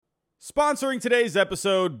Sponsoring today's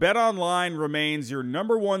episode, BetOnline remains your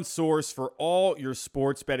number one source for all your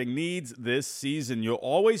sports betting needs this season. You'll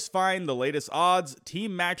always find the latest odds,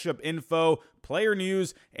 team matchup info, player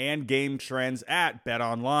news, and game trends at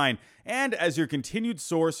BetOnline. And as your continued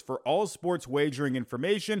source for all sports wagering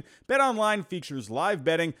information, BetOnline features live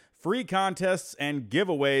betting, free contests, and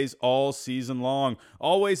giveaways all season long.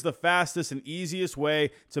 Always the fastest and easiest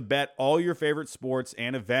way to bet all your favorite sports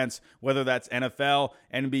and events, whether that's NFL,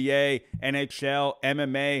 NBA, NHL,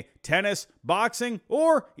 MMA, tennis, boxing,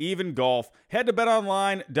 or even golf. Head to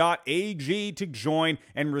betonline.ag to join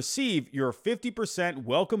and receive your 50%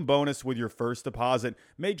 welcome bonus with your first deposit.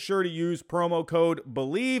 Make sure to use promo code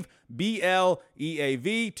BELIEVE,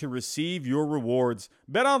 B-L-E-A-V, to receive your rewards.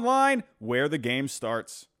 BetOnline, where the game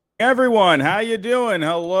starts. Everyone, how you doing?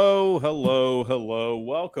 Hello.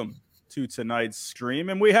 Welcome to tonight's stream.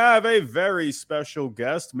 And we have a very special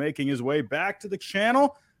guest making his way back to the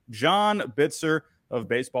channel, John Bitzer of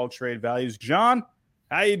Baseball Trade Values. John,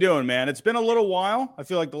 how you doing, man? It's been a little while. I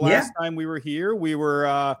feel like the last time we were here, we were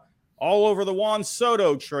all over the Juan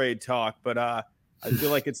Soto trade talk, but I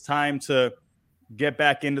feel like it's time to get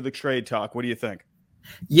back into the trade talk. What do you think?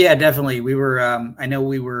 Yeah, definitely. We were, I know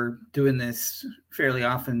we were doing this fairly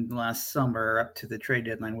often last summer up to the trade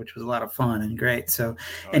deadline, which was a lot of fun and great. So,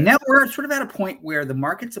 now we're sort of at a point where the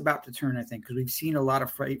market's about to turn, I think, because we've seen a lot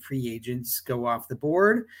of free agents go off the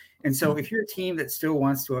board. And so if you're a team that still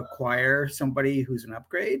wants to acquire somebody who's an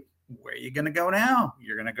upgrade, where are you going to go now?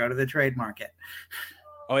 You're going to go to the trade market.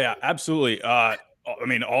 Oh, yeah, absolutely. I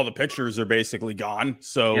mean, all the pitchers are basically gone.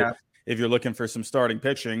 So, yeah. If you're looking for some starting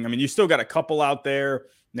pitching, I mean, you still got a couple out there,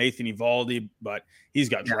 Nathan Eovaldi, but he's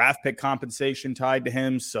got draft pick compensation tied to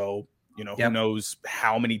him. So, who knows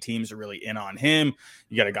how many teams are really in on him.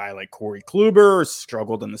 You got a guy like Corey Kluber,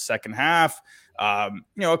 struggled in the second half. A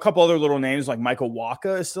couple other little names like Michael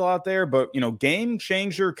Wacha is still out there, but, game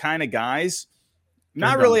changer kind of guys,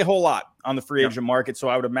 not really a whole lot on the free agent market. So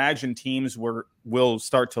I would imagine teams will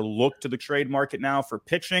start to look to the trade market now for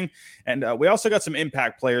pitching. And we also got some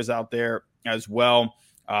impact players out there as well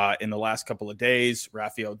in the last couple of days.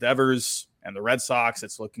 Rafael Devers and the Red Sox,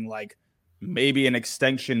 it's looking like maybe an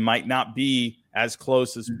extension might not be as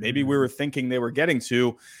close as maybe we were thinking they were getting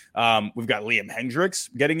to. We've got Liam Hendricks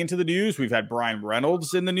getting into the news. We've had Brian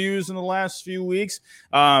Reynolds in the news in the last few weeks.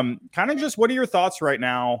 Kind of just what are your thoughts right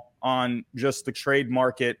now on just the trade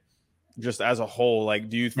market just as a whole? Like,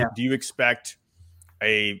 do you expect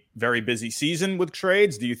a very busy season with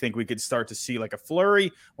trades? Do you think we could start to see like a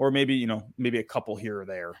flurry or maybe a couple here or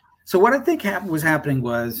there? So what I think was happening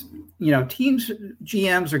was, teams,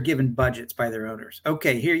 GMs are given budgets by their owners.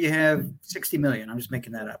 Okay, here you have $60 million. I'm just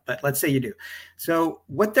making that up, but let's say you do. So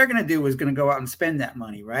what they're going to do is going to go out and spend that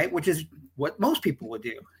money, right? Which is what most people would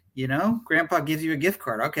do. Grandpa gives you a gift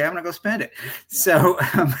card. Okay, I'm going to go spend it. Yeah. So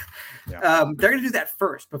they're going to do that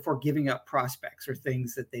first before giving up prospects or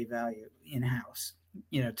things that they value in-house,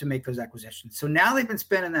 to make those acquisitions. So now they've been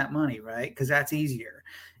spending that money, right? Because that's easier.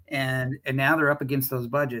 And now they're up against those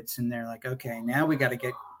budgets and they're like, okay, now we got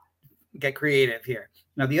to get creative here.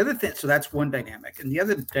 Now the other thing, so that's one dynamic. And the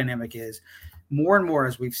other dynamic is more and more,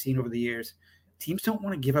 as we've seen over the years, teams don't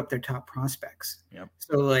want to give up their top prospects. Yep.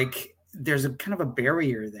 So like there's a kind of a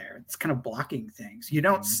barrier there. It's kind of blocking things. You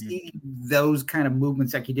don't see those kind of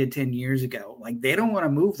movements like you did 10 years ago. Like they don't want to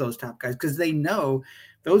move those top guys because they know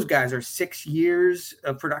those guys are 6 years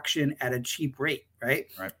of production at a cheap rate, right?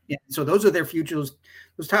 Right. Yeah. So those are their futures.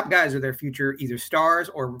 Those top guys are their future, either stars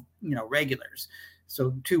or, regulars.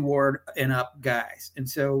 So 2 WAR and up guys. And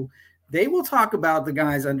so they will talk about the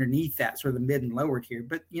guys underneath that, sort of the mid and lower tier.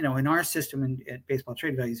 But, in our system at Baseball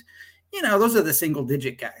Trade Values, those are the single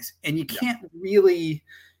digit guys. And you can't really,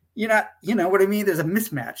 you know what I mean? There's a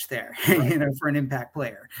mismatch there, right. For an impact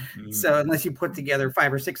player. Mm-hmm. So unless you put together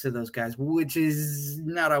 5 or 6 of those guys, which is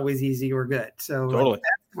not always easy or good. So totally.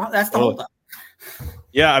 That's the holdup.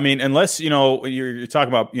 Yeah. I mean, unless, you're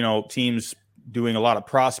talking about, teams doing a lot of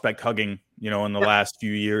prospect hugging, in the last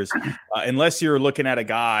few years, unless you're looking at a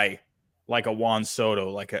guy like a Juan Soto,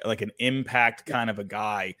 like an impact kind of a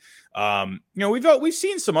guy. We've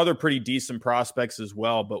seen some other pretty decent prospects as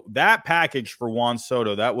well, but that package for Juan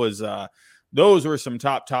Soto, that was those were some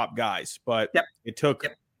top guys, but it took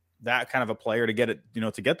that kind of a player to get it,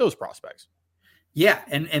 to get those prospects. Yeah,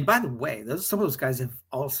 and by the way, some of those guys have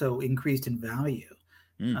also increased in value.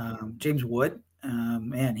 James Wood,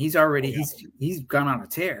 man, he's already he's gone on a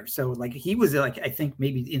tear. So like he was like I think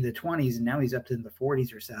maybe in the 20s, and now he's up to in the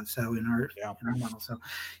 40s or so. So in our model, so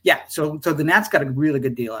the Nats got a really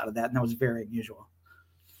good deal out of that, and that was very unusual.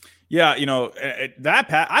 Yeah,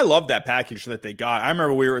 I love that package that they got. I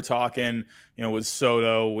remember we were talking, with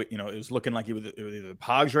Soto. It was looking like it was either the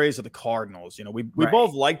Padres or the Cardinals. We Right.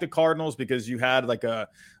 both liked the Cardinals because you had like a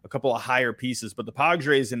couple of higher pieces, but the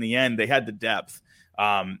Padres in the end they had the depth.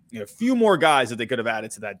 A few more guys that they could have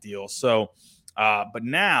added to that deal. So, but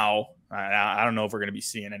now I don't know if we're going to be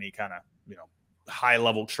seeing any kind of high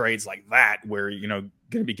level trades like that where going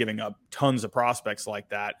to be giving up tons of prospects like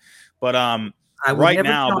that. But I would right never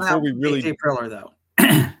now, count before out we really AJ Preller though.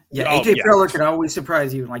 Yeah, Oh, AJ yeah. Preller could always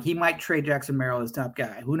surprise you. Like he might trade Jackson Merrill as top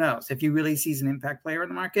guy. Who knows? If he really sees an impact player in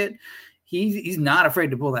the market, he's not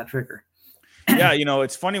afraid to pull that trigger. Yeah,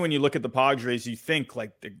 it's funny when you look at the Padres, you think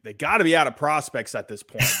like they got to be out of prospects at this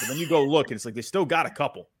point, but then you go look and it's like they still got a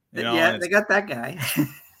couple. Yeah, they got that guy.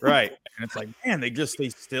 Right, and it's like, man, they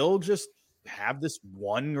still just have this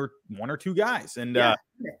one or two guys. And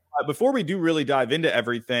before we do really dive into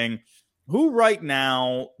everything, who right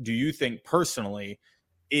now do you think personally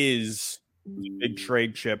is the big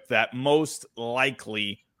trade chip that most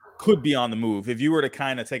likely could be on the move? If you were to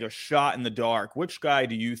kind of take a shot in the dark, which guy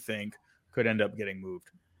do you think could end up getting moved?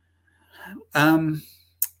 The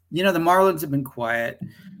Marlins have been quiet.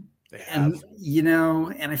 And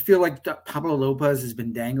I feel like Pablo Lopez has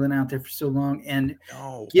been dangling out there for so long. And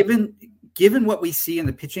given what we see in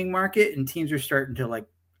the pitching market, and teams are starting to like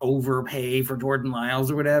overpay for Jordan Lyles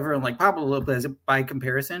or whatever, and like Pablo Lopez, by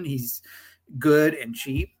comparison, he's good and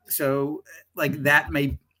cheap. So like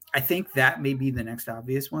I think that may be the next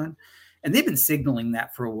obvious one. And they've been signaling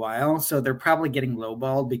that for a while. So they're probably getting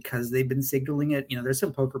lowballed because they've been signaling it. There's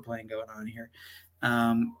some poker playing going on here.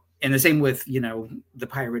 And the same with, the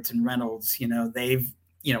Pirates and Reynolds,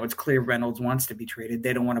 it's clear Reynolds wants to be traded.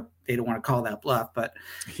 They don't want to call that bluff, but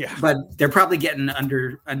they're probably getting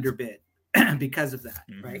underbid because of that.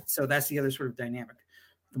 Mm-hmm. Right. So that's the other sort of dynamic.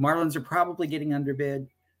 The Marlins are probably getting underbid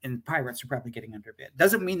and the Pirates are probably getting underbid.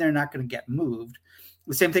 Doesn't mean they're not going to get moved.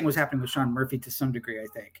 The same thing was happening with Sean Murphy to some degree, I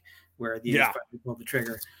think, where the pulled the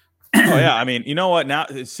trigger. Oh yeah. I mean, you know what? Now,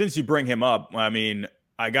 since you bring him up, I mean,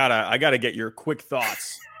 I gotta get your quick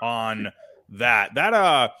thoughts on that.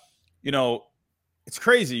 It's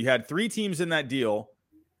crazy. You had 3 teams in that deal,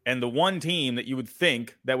 and the one team that you would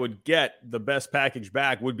think that would get the best package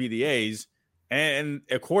back would be the A's. And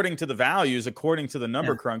according to the values, according to the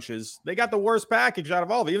number crunches, they got the worst package out of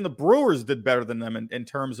all of it. Even the Brewers did better than them in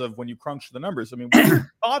terms of when you crunch the numbers. I mean, what are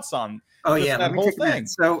your thoughts on that whole thing?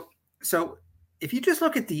 So if you just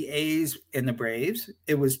look at the A's and the Braves,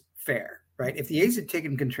 it was fair. Right. If the A's had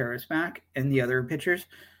taken Contreras back and the other pitchers,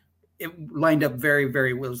 it lined up very,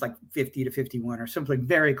 very well. It was like 50 to 51 or something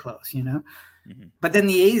very close, Mm-hmm. But then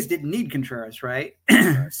the A's didn't need Contreras, right?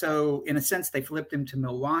 So in a sense, they flipped him to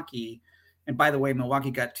Milwaukee. And by the way,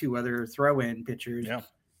 Milwaukee got 2 other throw-in pitchers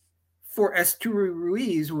for Esteury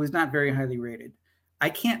Ruiz, who was not very highly rated. I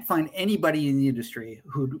can't find anybody in the industry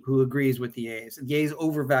who agrees with the A's. The A's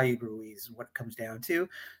overvalued Ruiz is what it comes down to.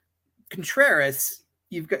 Contreras,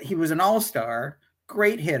 he was an all-star,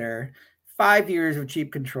 great hitter, 5 years of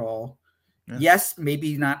cheap control. Yeah. Yes,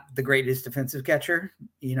 maybe not the greatest defensive catcher,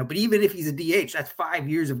 but even if he's a DH, that's 5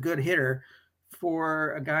 years of good hitter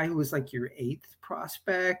for a guy who was like your 8th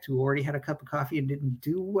prospect, who already had a cup of coffee and didn't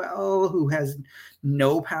do well, who has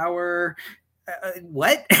no power.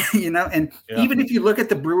 What? And even if you look at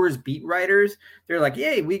the Brewers beat writers, they're like,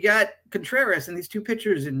 "Yay, we got Contreras and these 2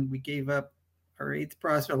 pitchers, and we gave up our 8th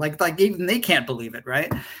prospect." Like even they can't believe it,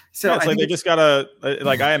 right? So it's like they just gotta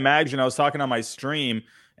I imagine I was talking on my stream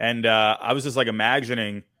and I was just like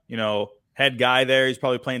imagining, head guy there, he's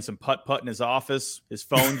probably playing some putt in his office. His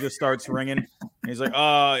phone just starts ringing. And he's like,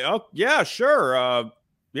 oh yeah, sure.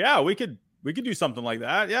 Yeah, we could do something like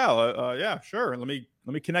that. Yeah, sure. Let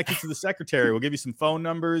me connect you to the secretary. We'll give you some phone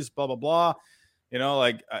numbers, blah, blah, blah. I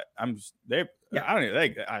don't even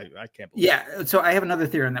think I can't believe it. So I have another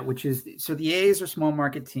theory on that, which is, so the A's are a small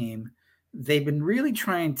market team. They've been really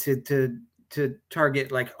trying to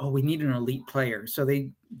target like, we need an elite player. So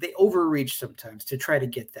they overreach sometimes to try to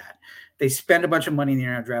get that. They spend a bunch of money in the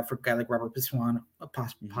internet draft for a guy like Robert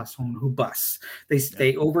Passon who busts.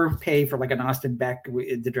 They overpay for like an Austin Beck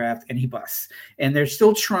in the draft and he busts. And they're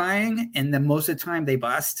still trying, and then most of the time they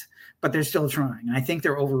bust, but they're still trying. And I think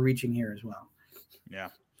they're overreaching here as well. Yeah.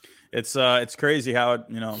 It's crazy how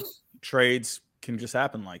trades can just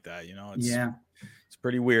happen like that. It's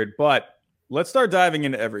pretty weird. But let's start diving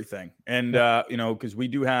into everything. And because we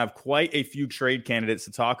do have quite a few trade candidates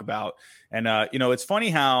to talk about. And it's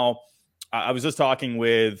funny how I was just talking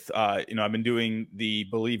with I've been doing the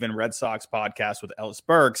Believe in Red Sox podcast with Ellis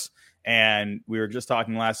Burks, and we were just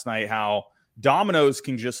talking last night how dominoes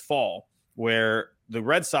can just fall, where the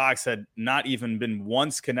Red Sox had not even been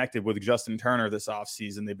once connected with Justin Turner this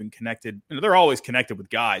offseason. They've been connected. They're always connected with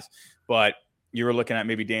guys, but you were looking at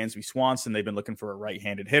maybe Dansby Swanson. They've been looking for a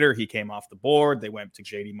right-handed hitter. He came off the board. They went to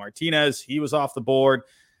JD Martinez. He was off the board.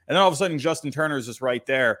 And then all of a sudden, Justin Turner is just right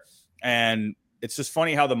there. And it's just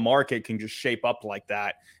funny how the market can just shape up like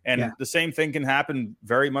that. And the same thing can happen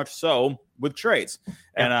very much so with trades.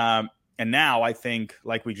 Yeah. And now I think,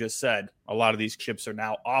 like we just said, a lot of these chips are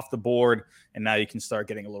now off the board, and now you can start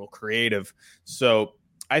getting a little creative. So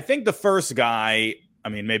I think the first guy, I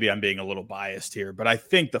mean, maybe I'm being a little biased here, but I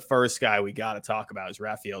think the first guy we got to talk about is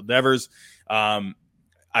Rafael Devers.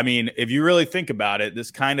 I mean, if you really think about it,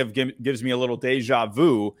 this kind of gives me a little deja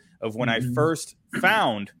vu of when I first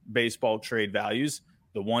found baseball trade values.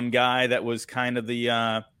 The one guy that was kind of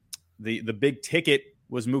the big ticket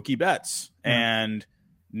was Mookie Betts. And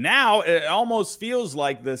now it almost feels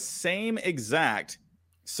like the same exact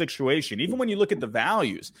situation, even when you look at the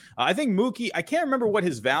values. I think Mookie, I can't remember what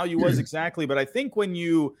his value was exactly, but I think when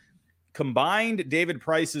you combined David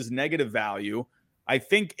Price's negative value, I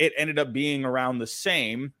think it ended up being around the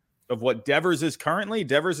same of what Devers is currently.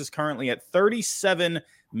 Devers is currently at $37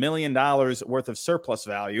 million worth of surplus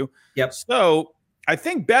value. Yep. So I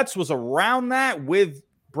think Betts was around that with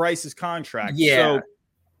Bryce's contract. Yeah. So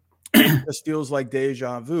it just feels like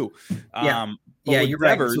deja vu. You're Devers,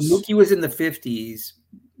 right. So Mookie was in the 50s.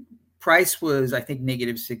 Price was, I think,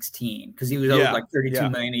 negative 16 because he was owed like 32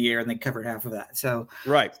 million a year, and they covered half of that. So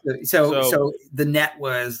so the net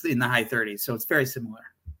was in the high 30s. So it's very similar.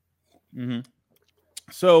 Mm-hmm.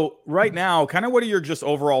 So right now, kind of what are your just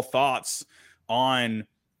overall thoughts on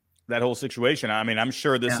that whole situation? I mean, I'm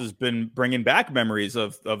sure this has been bringing back memories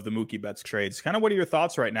of the Mookie Betts trades. Kind of what are your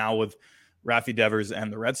thoughts right now with Rafi Devers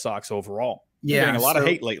and the Red Sox overall? You're getting a lot of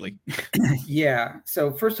hate lately.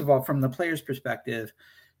 So first of all, from the player's perspective,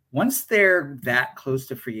 once they're that close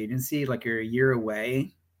to free agency, like you're a year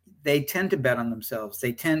away, they tend to bet on themselves.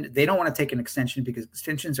 They don't want to take an extension because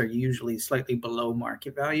extensions are usually slightly below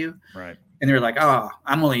market value. Right. And they're like, oh,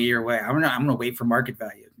 I'm only a year away. I'm going to wait for market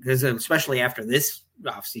value, because especially after this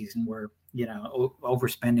offseason where,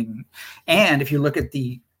 overspending. And if you look at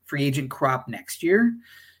the free agent crop next year,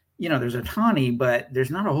 there's Ohtani, but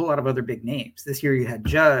there's not a whole lot of other big names. This year you had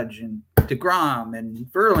Judge and DeGrom and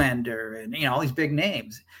Verlander and, all these big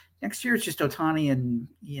names. Next year it's just Ohtani and,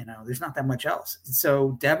 there's not that much else.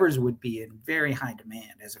 So Devers would be in very high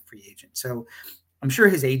demand as a free agent. So I'm sure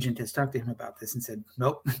his agent has talked to him about this and said,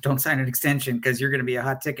 nope, don't sign an extension because you're going to be a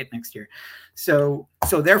hot ticket next year. So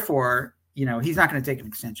therefore, he's not going to take an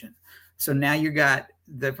extension. So now you got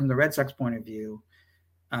from the Red Sox point of view,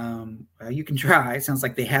 you can try. It sounds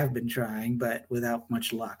like they have been trying, but without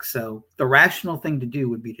much luck. So the rational thing to do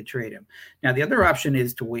would be to trade him. Now, the other option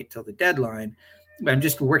is to wait till the deadline. I'm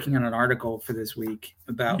just working on an article for this week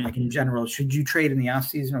about, like, in general, should you trade in the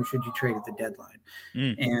offseason or should you trade at the deadline?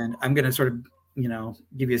 And I'm going to sort of,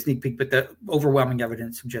 give you a sneak peek, but the overwhelming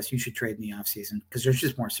evidence suggests you should trade in the offseason because there's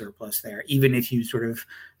just more surplus there, even if you sort of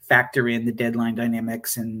factor in the deadline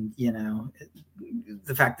dynamics and,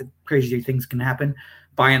 the fact that crazy things can happen.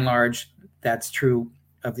 By and large, that's true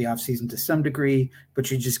of the offseason to some degree,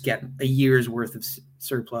 but you just get a year's worth of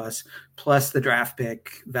surplus plus the draft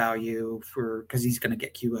pick value because he's going to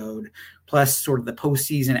get QO'd, plus sort of the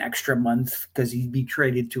postseason extra month because he'd be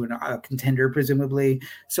traded to a contender, presumably.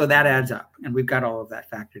 So that adds up, and we've got all of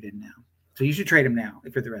that factored in now. So you should trade him now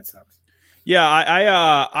if you're the Red Sox. Yeah,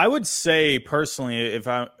 I would say personally,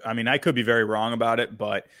 I could be very wrong about it,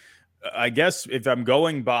 but I guess if I'm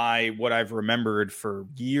going by what I've remembered for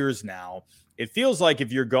years now, it feels like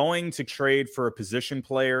if you're going to trade for a position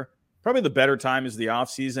player, probably the better time is the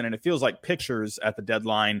offseason. And it feels like pitchers at the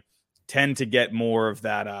deadline tend to get more of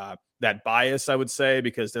that bias, I would say,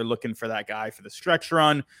 because they're looking for that guy for the stretch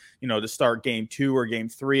run, to start game 2 or game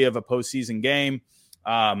 3 of a postseason game.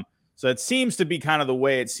 So it seems to be kind of the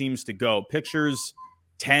way it seems to go. Pitchers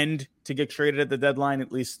tend to get traded at the deadline.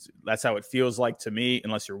 At least that's how it feels like to me,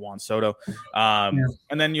 unless you're Juan Soto. And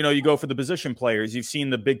then, you go for the position players. You've seen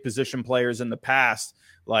the big position players in the past,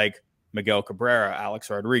 like Miguel Cabrera, Alex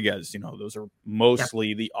Rodriguez, those are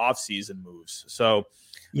mostly the offseason moves. So,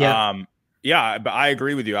 but I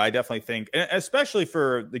agree with you. I definitely think, especially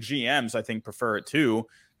for the GMs, I think prefer it too,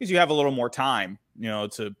 because you have a little more time,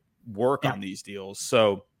 to work on these deals.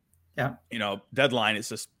 So, deadline is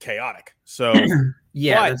just chaotic. So,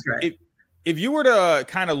 that's right. If you were to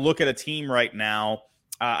kind of look at a team right now,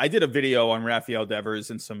 I did a video on Rafael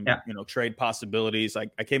Devers and some, trade possibilities.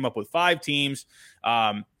 I came up with 5 teams,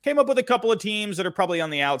 came up with a couple of teams that are probably on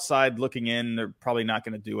the outside looking in. They're probably not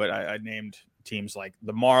going to do it. I named teams like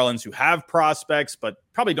the Marlins who have prospects, but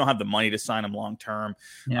probably don't have the money to sign them long term.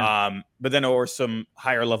 Yeah. But then, or some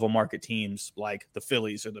higher level market teams like the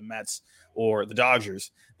Phillies or the Mets or the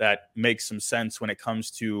Dodgers that make some sense when it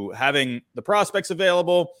comes to having the prospects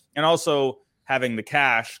available and also having the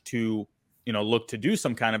cash to, look to do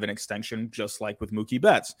some kind of an extension, just like with Mookie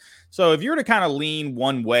Betts. So if you're to kind of lean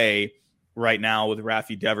one way right now with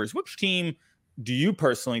Rafi Devers, which team do you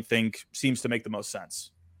personally think seems to make the most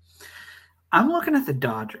sense? I'm looking at the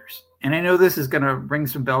Dodgers, and I know this is going to ring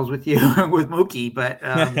some bells with you with Mookie, but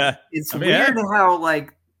it's weird how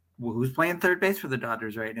who's playing third base for the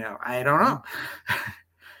Dodgers right now? I don't know.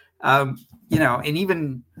 And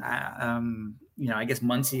even I guess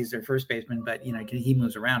Muncy is their first baseman, but he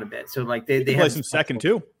moves around a bit. So they play some second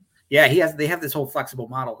too. Yeah, they have this whole flexible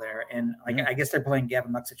model there, and I guess they're playing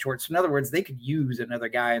Gavin Lux at short. So in other words, they could use another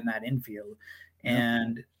guy in that infield,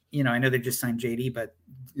 and I know they just signed JD, but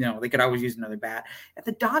they could always use another bat. And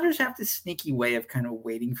the Dodgers have this sneaky way of kind of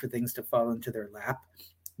waiting for things to fall into their lap.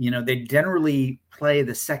 They generally play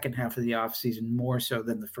the second half of the offseason more so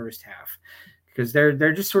than the first half because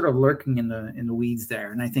they're just sort of lurking in the weeds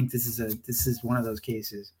there. And I think this is one of those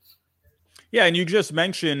cases. Yeah, and you just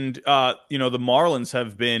mentioned the Marlins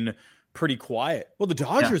have been pretty quiet. Well, the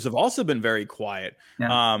Dodgers have also been very quiet.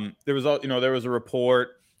 Yeah. There was a report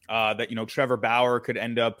that Trevor Bauer could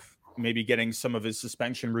end up maybe getting some of his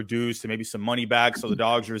suspension reduced and maybe some money back. So the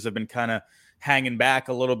Dodgers have been kind of hanging back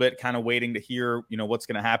a little bit, kind of waiting to hear what's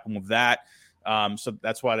going to happen with that. So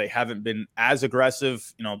that's why they haven't been as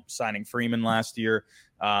aggressive, signing Freeman last year.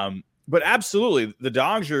 But absolutely, the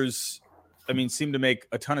Dodgers, seem to make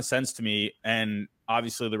a ton of sense to me. And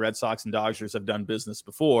obviously the Red Sox and Dodgers have done business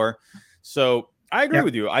before. So I agree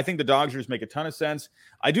with you. I think the Dodgers make a ton of sense.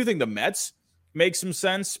 I do think the Mets make some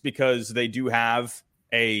sense because they do have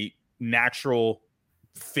a natural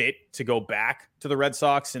fit to go back to the Red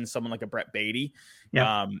Sox in someone like a Brett Beatty.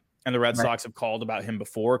 And the Red Sox have called about him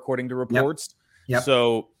before, according to reports.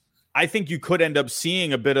 So I think you could end up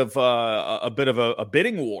seeing a bit of a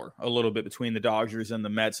bidding war a little bit between the Dodgers and the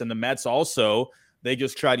Mets. And the Mets also, they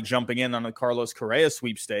just tried jumping in on the Carlos Correa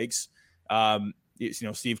sweepstakes.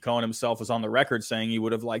 Steve Cohen himself was on the record saying he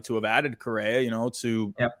would have liked to have added Correa,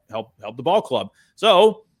 to help the ball club.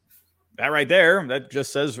 So that right there, that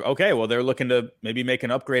just says, okay, well, they're looking to maybe make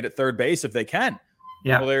an upgrade at third base if they can.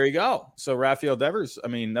 Yeah. Well, there you go. So Rafael Devers,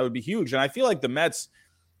 that would be huge. And I feel like the Mets,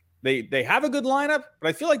 they have a good lineup, but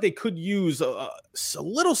I feel like they could use a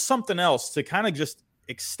little something else to kind of just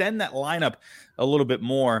extend that lineup a little bit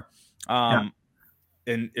more. And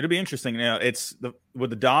it'll be interesting. With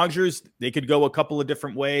the Dodgers, they could go a couple of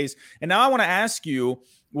different ways. And now I want to ask you,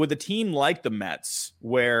 with a team like the Mets,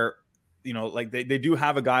 where they do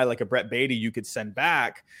have a guy like a Brett Beatty you could send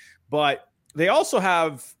back, but they also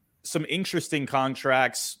have some interesting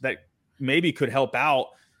contracts that maybe could help out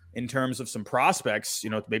in terms of some prospects,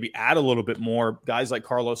 maybe add a little bit more guys like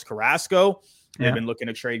Carlos Carrasco. They've been looking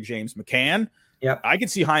to trade James McCann. Yeah, I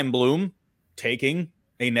could see Chaim Bloom taking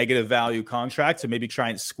a negative value contract to maybe try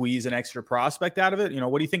and squeeze an extra prospect out of it.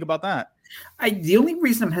 What do you think about that? The only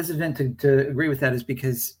reason I'm hesitant to agree with that is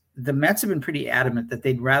because the Mets have been pretty adamant that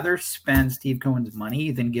they'd rather spend Steve Cohen's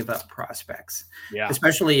money than give up prospects. Yeah,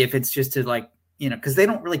 especially if it's just to because they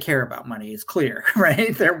don't really care about money. It's clear,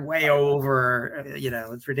 right? They're way over,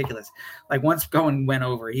 it's ridiculous. Once Cohen went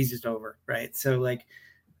over, he's just over, right? So I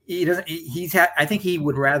think he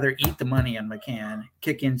would rather eat the money on McCann,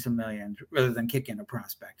 kick in some millions rather than kick in a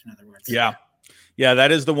prospect, in other words. Yeah. Yeah.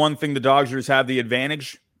 That is the one thing the Dodgers have the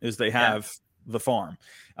advantage is they have the farm.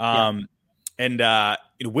 And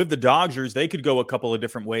with the Dodgers, they could go a couple of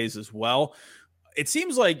different ways as well. It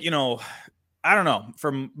seems like, I don't know,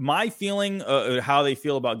 from my feeling, how they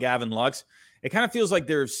feel about Gavin Lux, it kind of feels like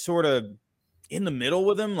they're sort of in the middle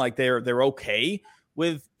with him. Like they're okay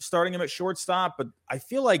with starting him at shortstop, but I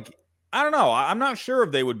feel like, I don't know, I'm not sure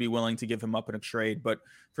if they would be willing to give him up in a trade, but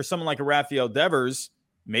for someone like a Rafael Devers,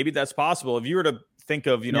 maybe that's possible. If you were to think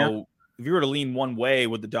of, if you were to lean one way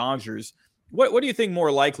with the Dodgers, what do you think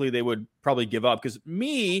more likely they would probably give up? Because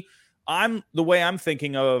the way I'm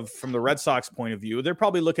thinking of from the Red Sox point of view, they're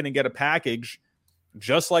probably looking to get a package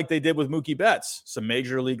just like they did with Mookie Betts, some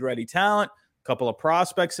major league ready talent, a couple of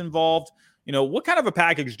prospects involved. What kind of a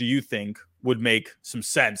package do you think would make some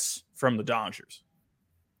sense from the Dodgers?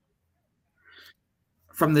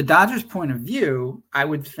 From the Dodgers point of view, I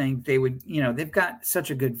would think they would, they've got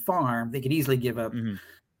such a good farm. They could easily give up,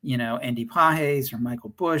 Andy Pages or Michael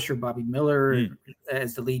Busch or Bobby Miller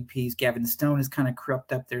as the lead piece. Gavin Stone has kind of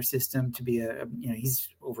crept up their system to be he's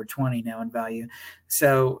over 20 now in value.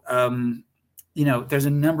 So, there's a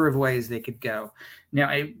number of ways they could go. Now,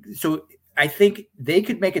 I I think they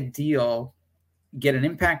could make a deal, get an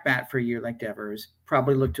impact bat for a year like Devers,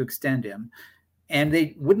 probably look to extend him, and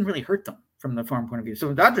they wouldn't really hurt them from the farm point of view. So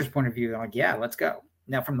from the Dodgers' point of view, they're like, yeah, let's go.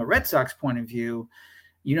 Now, from the Red Sox point of view,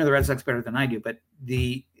 you know the Red Sox better than I do, but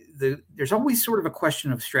there's always sort of a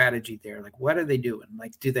question of strategy there. Like, what are they doing?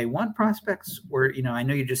 Like, do they want prospects? Or, I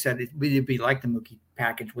know you just said it would be like the Mookie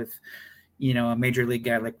package with, a major league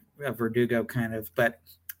guy like a Verdugo kind of. But,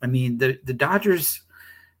 I mean, the Dodgers,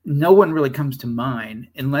 no one really comes to mind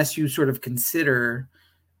unless you sort of consider,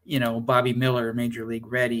 Bobby Miller, major league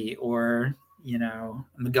ready, or,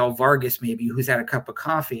 Miguel Vargas maybe, who's had a cup of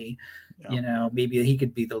coffee. Yeah. Maybe he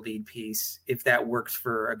could be the lead piece if that works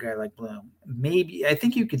for a guy like Bloom. Maybe I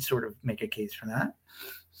think you could sort of make a case for that.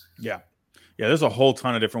 Yeah. There's a whole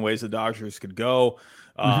ton of different ways the Dodgers could go.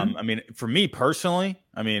 I mean, for me personally,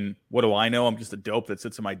 what do I know? I'm just a dope that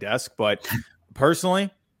sits at my desk. But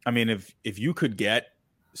personally, I mean, if you could get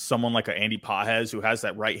someone like a Andy Pages who has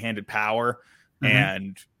that right-handed power,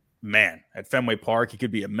 and man, at Fenway Park, he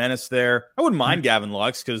could be a menace there. I wouldn't mind Gavin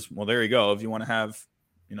Lux because, well, there you go. If you want to have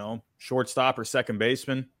shortstop or second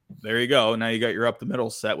baseman, there you go. Now you got your up the middle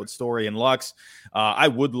set with Story and Lux. I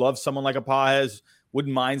would love someone like a Pages.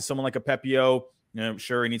 Wouldn't mind someone like a Pepio.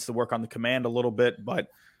 Sure, he needs to work on the command a little bit, but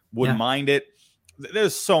wouldn't mind it.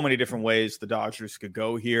 There's so many different ways the Dodgers could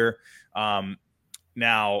go here.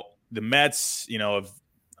 Now the Mets,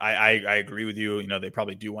 I agree with you. They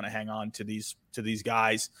probably do want to hang on to these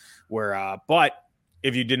guys. But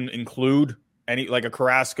if you didn't include any like a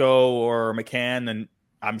Carrasco or McCann, then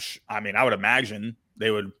I would imagine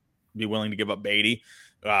they would be willing to give up Beatty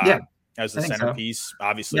as the centerpiece. So.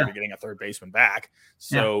 Obviously, they're getting a third baseman back,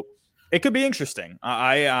 so it could be interesting.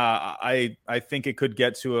 I think it could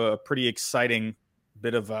get to a pretty exciting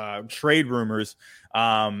bit of trade rumors.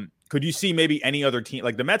 Could you see maybe any other team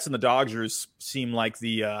like the Mets and the Dodgers seem like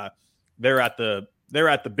they're at the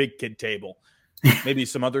big kid table? Maybe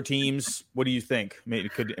some other teams. What do you think?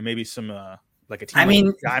 Maybe some. Like a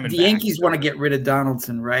team the Yankees want to get rid of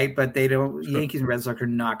Donaldson, right? But they don't. The Yankees and Red Sox are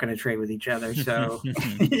not going to trade with each other, so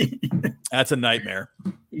that's a nightmare.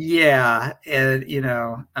 Yeah, and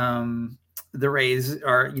the Rays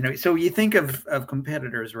are, so you think of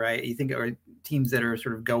competitors, right? You think of teams that are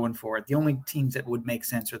sort of going for it. The only teams that would make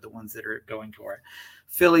sense are the ones that are going for it.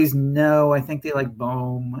 Phillies, no, I think they like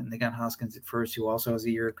Bohm, and they got Hoskins at first, who also has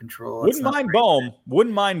a year of control. Wouldn't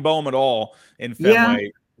mind Bohm at all in Fenway. Yeah,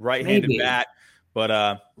 right-handed bat. But,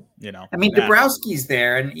 Dabrowski's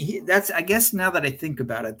there, and that's, I guess now that I think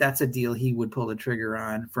about it, that's a deal he would pull the trigger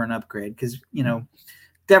on for an upgrade because,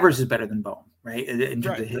 Devers is better than Bohm, right? In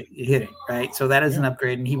terms of hitting, right? So that is an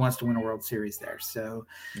upgrade, and he wants to win a World Series there. So,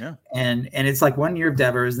 and it's like 1 year of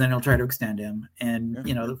Devers, and then he'll try to extend him. And,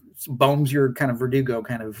 Bohm's your kind of Verdugo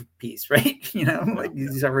kind of piece, right?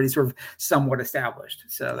 He's already sort of somewhat established.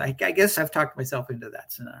 So I guess I've talked myself into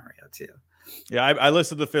that scenario too. Yeah, I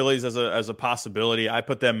listed the Phillies as a possibility. I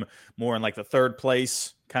put them more in like the third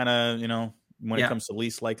place kind of, when it comes to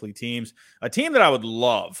least likely teams. A team that I would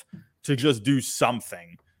love to just do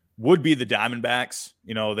something would be the Diamondbacks.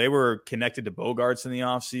 They were connected to Bogarts in the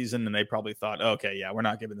offseason, and they probably thought, okay, yeah, we're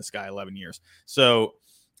not giving this guy 11 years. So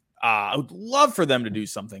I would love for them to do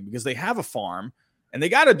something because they have a farm, and they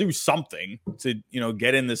got to do something to,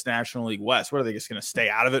 get in this National League West. What are they just going to stay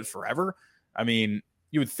out of it forever? I mean,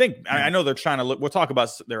 you would think, I know they're trying to look, we'll talk about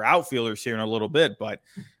their outfielders here in a little bit, but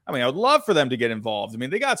I would love for them to get involved.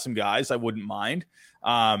 They got some guys I wouldn't mind.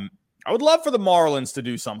 I would love for the Marlins to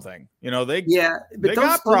do something. They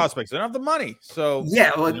got prospects. They don't have the money. So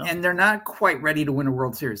and they're not quite ready to win a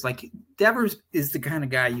World Series. Like Devers is the kind of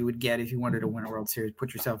guy you would get if you wanted to win a World Series,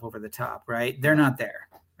 put yourself over the top, right? They're not there.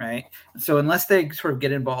 Right. So unless they sort of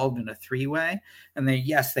get involved in a three-way, and they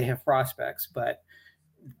have prospects, but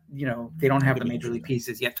they don't have the major league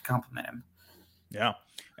pieces yet to complement him. Yeah.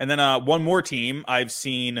 And then one more team I've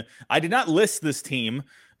seen. I did not list this team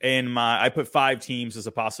I put 5 teams as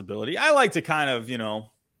a possibility. I like to kind of,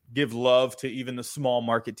 give love to even the small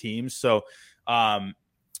market teams. So I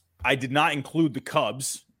did not include the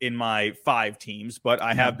Cubs in my 5 teams, but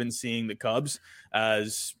I have been seeing the Cubs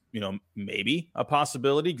as, maybe a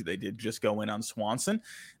possibility. They did just go in on Swanson.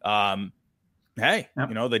 Hey,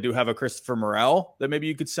 they do have a Christopher Morel that maybe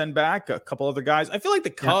you could send back, a couple other guys. I feel like the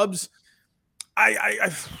Cubs, I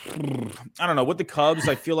don't know. With the Cubs,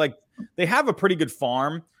 I feel like they have a pretty good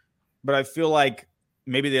farm, but I feel like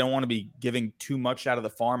maybe they don't want to be giving too much out of the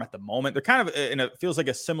farm at the moment. They're kind of it feels like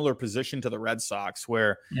a similar position to the Red Sox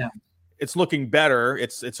where it's looking better.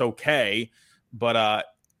 It's okay. But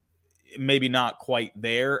maybe not quite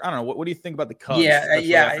there. I don't know. What do you think about the Cubs? Yeah,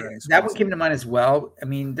 yeah, that one Swanson? came to mind as well. I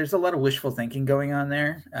mean, there's a lot of wishful thinking going on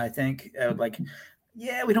there. I think,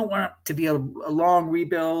 yeah, we don't want it to be a long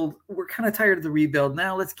rebuild. We're kind of tired of the rebuild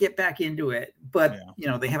now. Let's get back into it. But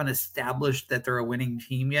they haven't established that they're a winning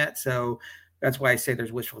team yet, so that's why I say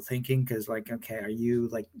there's wishful thinking. Because, okay, are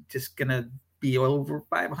you just gonna be over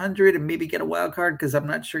 500 and maybe get a wild card? Because I'm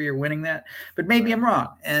not sure you're winning that, but maybe I'm wrong.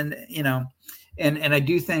 And and I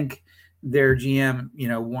do think their GM,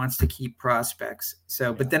 wants to keep prospects.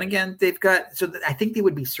 So, but then again, they've got, I think they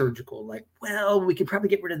would be surgical. We could probably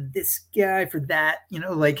get rid of this guy for that,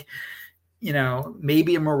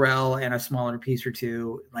 maybe a Morel and a smaller piece or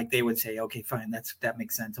two. They would say, okay, fine. That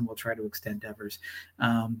makes sense. And we'll try to extend Devers.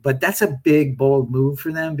 But that's a big, bold move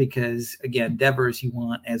for them because again, Devers, you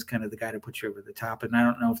want as kind of the guy to put you over the top. And I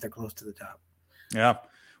don't know if they're close to the top. Yeah.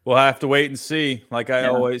 We'll have to wait and see, like I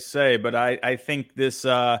always say, but I think this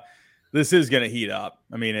is going to heat up.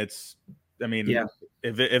 I mean, if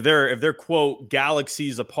they're quote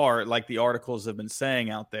galaxies apart, like the articles have been saying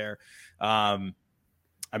out there. I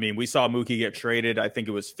mean, we saw Mookie get traded. I think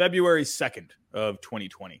it was February 2nd of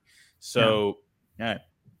 2020. So yeah,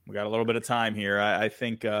 we got a little bit of time here. I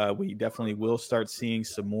think we definitely will start seeing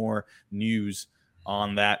some more news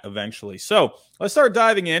on that eventually. So let's start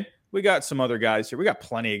diving in. We got some other guys here. We got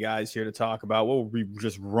plenty of guys here to talk about. We'll be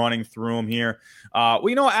just running through them here.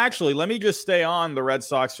 Actually, let me just stay on the Red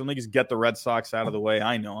Sox. Let me just get the Red Sox out of the way.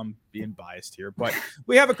 I know I'm being biased here, but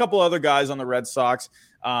we have a couple other guys on the Red Sox.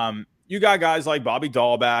 You got guys like Bobby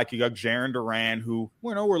Dahlback. You got Jarren Duran, who,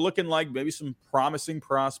 were looking like maybe some promising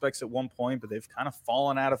prospects at one point, but they've kind of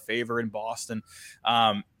fallen out of favor in Boston.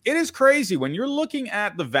 It is crazy when you're looking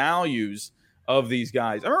at the values of these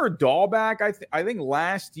guys. I remember Dahlback, I think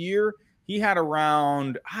last year he had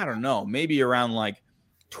around, I don't know, maybe around like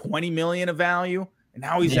 20 million of value. And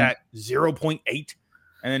now he's at 0.8.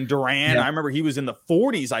 And then Duran, I remember he was in the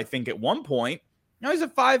 40s, I think, at one point. Now he's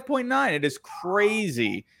at 5.9. It is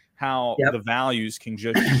crazy how the values can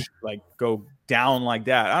just go down like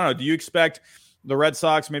that. I don't know. Do you expect the Red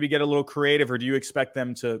Sox maybe get a little creative, or do you expect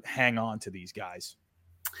them to hang on to these guys?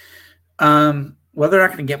 Well, they're not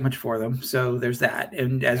going to get much for them, so there's that.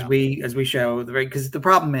 And as we show, because the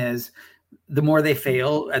problem is, the more they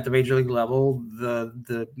fail at the major league level,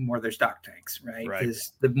 the more their stock tanks, right?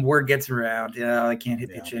 Because the word gets around, I can't hit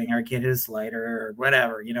pitching, or I can't hit a slider, or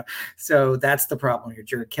whatever, So that's the problem here.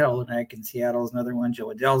 Jared Kelenic in Seattle is another one.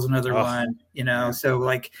 Joe Adell's another one,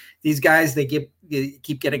 So these guys, they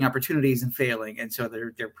keep getting opportunities and failing, and so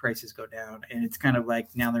their prices go down, and it's kind of like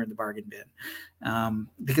now they're in the bargain bin,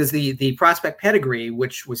 because the prospect pedigree,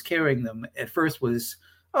 which was carrying them at first, was,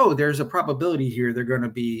 there's a probability here they're going to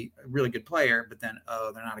be a really good player, but then,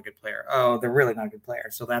 they're not a good player. They're really not a good player.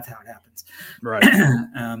 So that's how it happens. Right.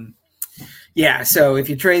 So if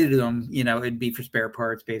you traded them, it'd be for spare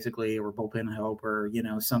parts basically, or bullpen help, or,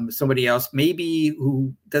 somebody else maybe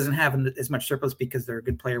who doesn't have as much surplus because they're a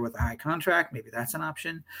good player with a high contract. Maybe that's an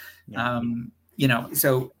option.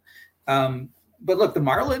 But look, the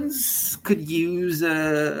Marlins could use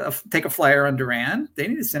take a flyer on Duran. They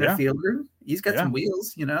need a center fielder. He's got some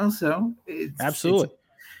wheels, so absolutely.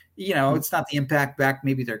 It's not the impact back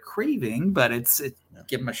maybe they're craving, but it's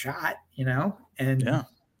give them a shot, and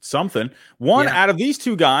something. Out of these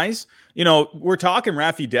two guys, we're talking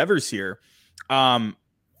Rafi Devers here.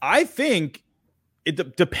 I think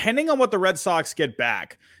depending on what the Red Sox get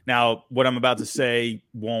back. Now, what I'm about to say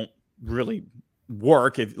won't really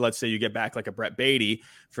work if, let's say, you get back like a Brett Beatty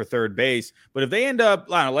for third base, but if they end up,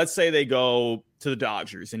 I don't know, let's say they go to the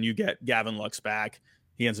Dodgers and you get Gavin Lux back,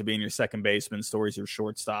 he ends up being your second baseman, Story's your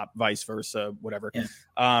shortstop, vice versa, whatever.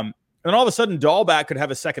 And all of a sudden Dahlback could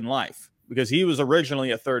have a second life because he was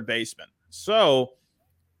originally a third baseman. So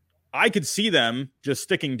I could see them just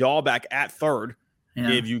sticking Dahlback at third.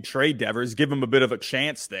 If you trade Devers, give him a bit of a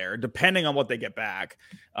chance there, depending on what they get back.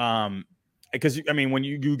 Because I mean, when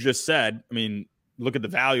you just said, I mean, look at the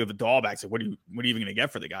value of the Dahlbacks. Like, what are you even going to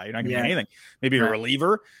get for the guy? You're not going to get anything. Maybe a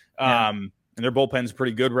reliever. And their bullpen's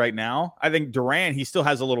pretty good right now. I think Duran, he still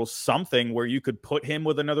has a little something where you could put him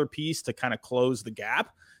with another piece to kind of close the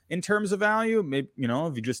gap in terms of value. Maybe,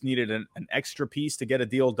 if you just needed an extra piece to get a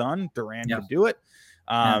deal done, Duran could do it.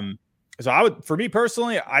 So for me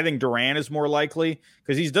personally, I think Duran is more likely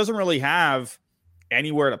because he doesn't really have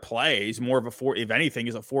anywhere to play. He's more of if anything,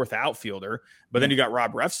 he's a fourth outfielder. But then you got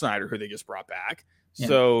Rob Refsnyder, who they just brought back.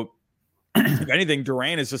 So if anything,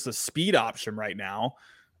 Duran is just a speed option right now.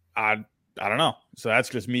 I don't know. So that's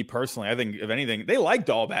just me personally. I think if anything, they like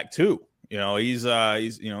Dahlback too. He's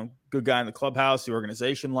good guy in the clubhouse. The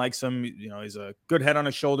organization likes him. He's a good head on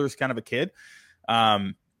his shoulders, kind of a kid.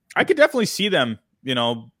 I could definitely see them,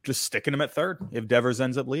 just sticking him at third if Devers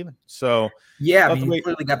ends up leaving. So yeah, I mean, he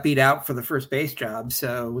clearly got beat out for the first base job,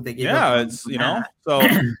 so they gave up on that. So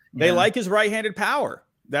they like his right-handed power.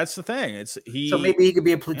 That's the thing. So maybe he could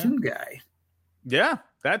be a platoon guy. Yeah,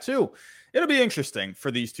 that too. It'll be interesting for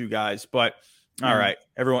these two guys, but all right,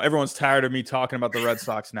 everyone's tired of me talking about the Red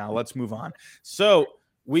Sox now. Let's move on. So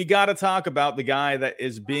we got to talk about the guy that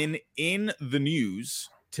has been in the news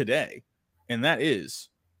today, and that is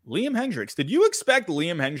Liam Hendriks. Did you expect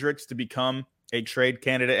Liam Hendriks to become a trade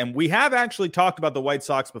candidate? And we have actually talked about the White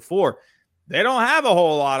Sox before. They don't have a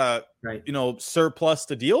whole lot of surplus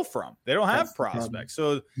to deal from. They don't have prospects.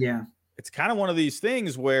 So it's kind of one of these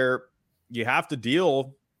things where you have to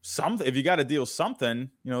deal something. If you got to deal something,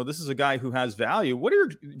 this is a guy who has value. What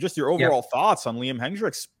are your overall thoughts on Liam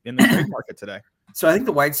Hendriks in the trade market today? So I think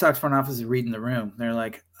the White Sox front office is reading the room. They're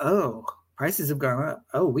like, oh, prices have gone up.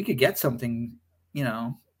 Oh, we could get something,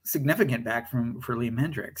 significant back for Liam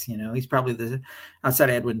Hendriks. He's probably outside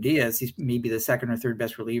of Edwin Diaz, he's maybe the second or third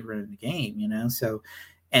best reliever in the game, so,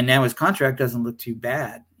 and now his contract doesn't look too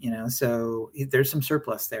bad, so there's some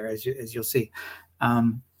surplus there as you'll see.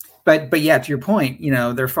 But yeah, to your point,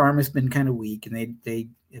 their farm has been kind of weak and they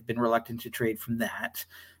have been reluctant to trade from that.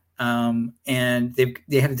 And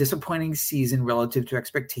they had a disappointing season relative to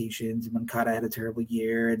expectations. Moncada had a terrible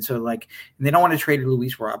year. And so and they don't want to trade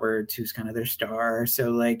Luis Roberts, who's kind of their star.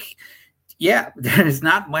 So there's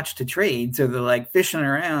not much to trade. So they're fishing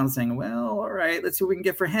around saying, well, all right, let's see what we can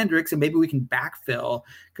get for Hendricks and maybe we can backfill.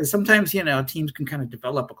 Because sometimes, teams can kind of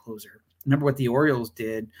develop a closer. Remember what the Orioles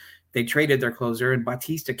did? They traded their closer and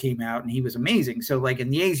Bautista came out and he was amazing. So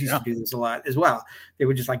and the A's used to do this a lot as well. They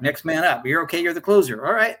were just next man up. You're okay. You're the closer.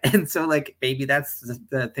 All right. And so maybe that's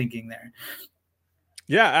the thinking there.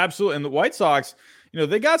 Yeah, absolutely. And the White Sox,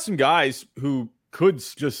 they got some guys who could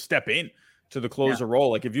just step in to the closer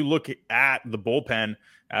role. If you look at the bullpen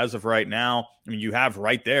as of right now, you have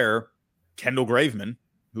right there Kendall Graveman,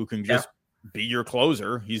 who can just be your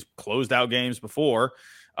closer. He's closed out games before.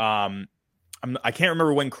 I can't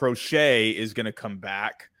remember when Crochet is going to come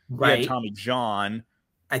back. Right. We had Tommy John.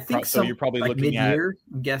 I think so. You're probably looking mid-year,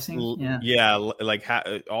 I'm guessing.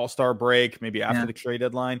 All-Star break, maybe after the trade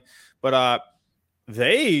deadline. But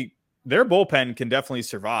their bullpen can definitely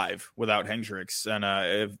survive without Hendricks. And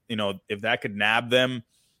if that could nab them,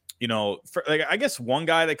 I guess one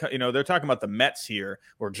guy that they're talking about the Mets here,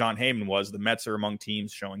 where John Heyman was. The Mets are among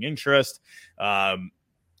teams showing interest.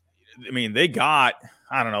 They got,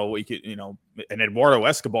 I don't know, we could, and Eduardo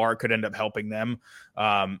Escobar could end up helping them.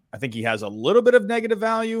 I think he has a little bit of negative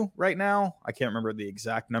value right now. I can't remember the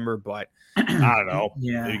exact number, but I don't know.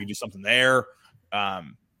 Maybe you can do something there.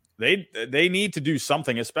 They need to do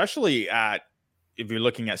something, especially if you're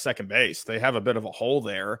looking at second base. They have a bit of a hole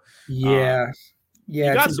there. You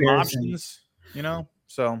got some options,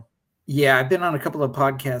 so. Yeah, I've been on a couple of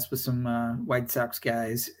podcasts with some White Sox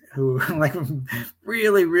guys who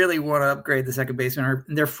really, really want to upgrade the second baseman.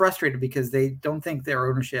 And they're frustrated because they don't think their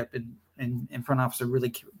ownership and front office are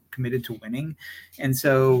really committed to winning. And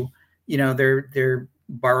so, they're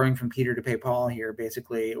borrowing from Peter to pay Paul here,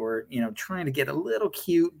 basically, or, trying to get a little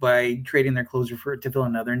cute by trading their closer to fill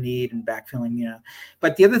another need and backfilling,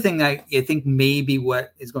 But the other thing I think maybe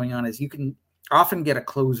what is going on is you can often get a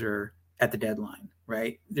closer at the deadline,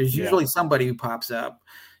 right? There's usually somebody who pops up,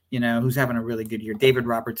 who's having a really good year. David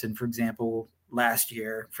Robertson, for example, last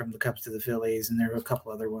year from the Cubs to the Phillies, and there are a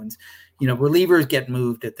couple other ones. Relievers get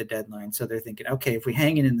moved at the deadline. So they're thinking, okay, if we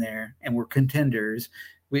hang it in there and we're contenders,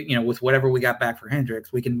 we, with whatever we got back for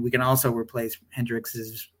Hendricks, we can also replace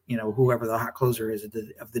Hendricks' whoever the hot closer is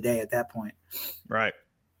of the day at that point. Right.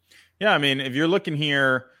 Yeah. If you're looking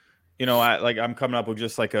here, I'm coming up with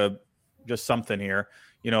just something here.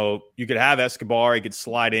 You could have Escobar, he could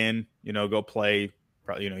slide in, go play,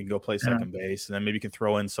 probably, you can go play second base, and then maybe you can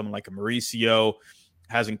throw in someone like a Mauricio,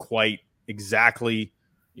 hasn't quite exactly,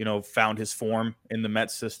 found his form in the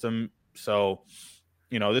Mets system. So,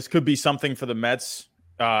 this could be something for the Mets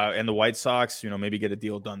and the White Sox, maybe get a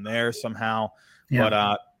deal done there somehow. Yeah.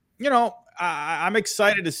 But, I'm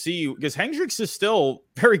excited to see, because Hendricks is still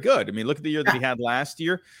very good. Look at the year that he had last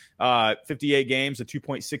year, 58 games, a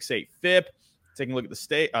 2.68 FIP. Taking a look at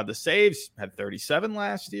the saves, had 37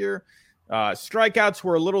 last year. Strikeouts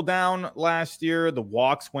were a little down last year. The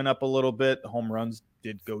walks went up a little bit. The home runs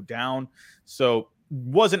did go down. So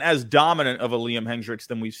wasn't as dominant of a Liam Hendriks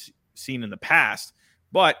than we've seen in the past,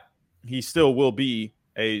 but he still will be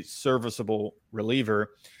a serviceable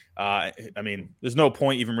reliever. There's no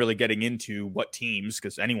point even really getting into what teams,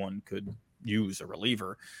 because anyone could use a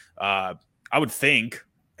reliever. I would think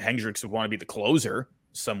Hendricks would want to be the closer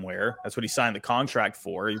somewhere. That's what he signed the contract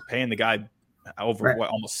for. You're paying the guy over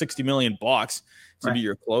almost $60 million to be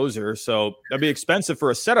your closer. So that'd be expensive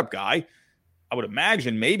for a setup guy. I would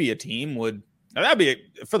imagine maybe a team would. Now that'd be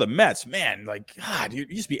for the Mets, man. Like, God, you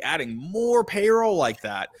just be adding more payroll like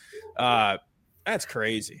that. That's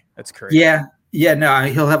crazy. That's crazy. Yeah. No,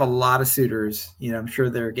 he'll have a lot of suitors. I'm sure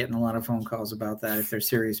they're getting a lot of phone calls about that if they're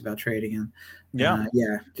serious about trading him. Yeah.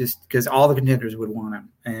 Just because all the contenders would want him,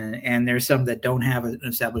 and there's some that don't have an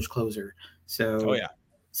established closer. So,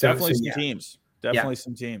 definitely some teams. Definitely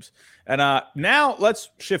some teams. And now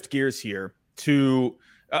let's shift gears here to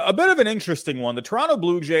a bit of an interesting one. The Toronto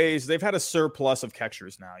Blue Jays, they've had a surplus of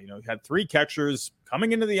catchers now. You had 3 catchers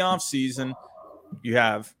coming into the offseason. You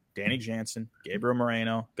have Danny Jansen, Gabriel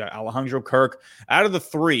Moreno, got Alejandro Kirk. Out of the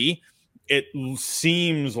 3, it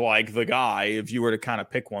seems like the guy, if you were to kind of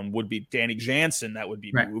pick one, would be Danny Jansen that would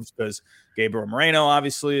be moved, because Gabriel Moreno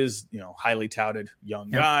obviously is, highly touted young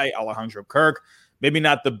guy. Alejandro Kirk, maybe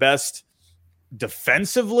not the best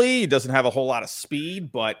defensively. He doesn't have a whole lot of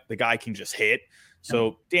speed, but the guy can just hit.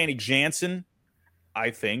 So Danny Jansen,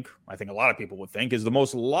 I think a lot of people would think, is the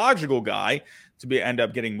most logical guy to end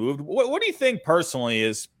up getting moved. What do you think personally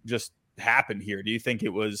is just happened here? Do you think it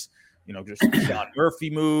was, just Sean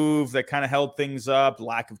Murphy move that kind of held things up,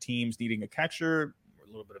 lack of teams needing a catcher, or a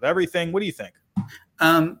little bit of everything? What do you think?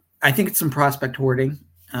 I think it's some prospect hoarding.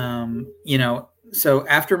 So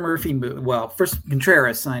after Murphy moved, first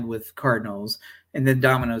Contreras signed with Cardinals, and then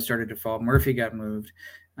dominoes started to fall. Murphy got moved.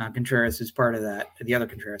 Contreras is part of that, the other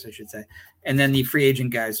Contreras, I should say. And then the free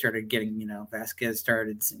agent guys started getting, Vasquez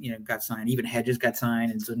started, got signed. Even Hedges got signed,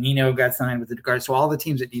 and Zunino got signed with the guards. So all the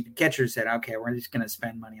teams that needed catchers said, okay, we're just going to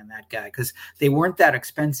spend money on that guy, because they weren't that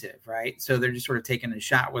expensive, right? So they're just sort of taking a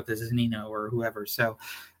shot with the Zunino or whoever. So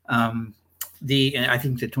I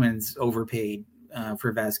think the Twins overpaid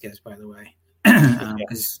for Vasquez, by the way. So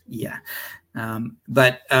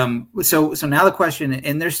now the question,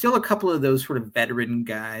 and there's still a couple of those sort of veteran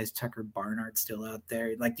guys. Tucker Barnhart's still out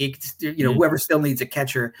there. Like, whoever still needs a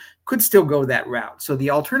catcher could still go that route. So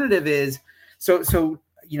the alternative is,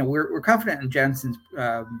 we're confident in Jensen's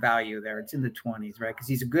value there. It's in the 20s, right? Because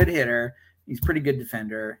he's a good hitter. He's a pretty good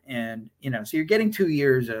defender. And, so you're getting 2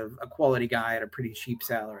 years of a quality guy at a pretty cheap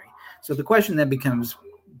salary. So the question then becomes,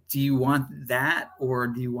 do you want that, or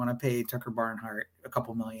do you want to pay Tucker Barnhart a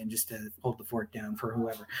couple million just to hold the fort down for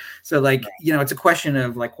whoever? So it's a question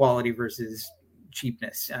of like quality versus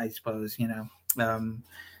cheapness, I suppose, but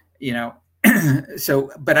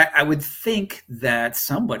I would think that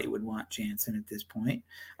somebody would want Jansen at this point.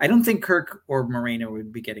 I don't think Kirk or Moreno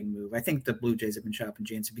would be getting moved. I think the Blue Jays have been shopping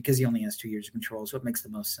Jansen because he only has 2 years of control. So it makes the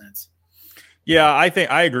most sense. Yeah, I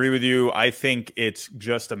agree with you. I think it's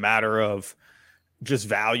just a matter of just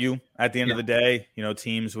value at the end of the day.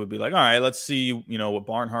 Teams would be like, all right, let's see, what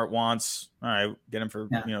Barnhart wants. All right, get him for,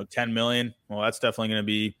 $10 million. Well, that's definitely going to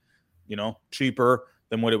be, cheaper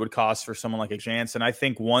than what it would cost for someone like a Jansen. I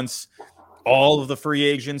think once all of the free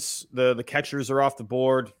agents, the catchers are off the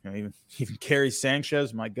board, even Gary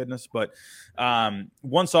Sanchez, my goodness. But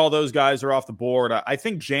once all those guys are off the board, I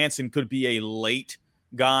think Jansen could be a late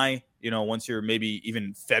guy, once you're maybe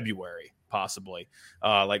even February, possibly,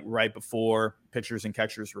 like right before pitchers and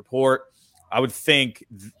catchers report. I would think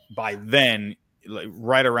by then, like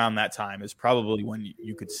right around that time, is probably when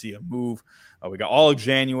you could see a move. We got all of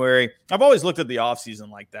January. I've always looked at the offseason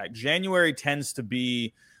like that. January tends to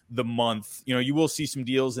be the month. You will see some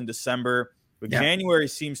deals in December, but January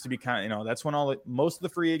seems to be kind of, that's when most of the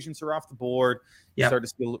free agents are off the board. You start to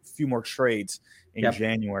see a few more trades in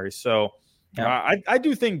January. So I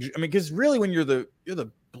do think, because really when you're the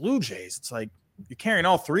Blue Jays, it's like you're carrying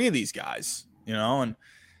all 3 of these guys, and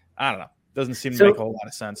I don't know. Doesn't seem to make a whole lot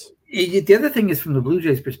of sense. The other thing is, from the Blue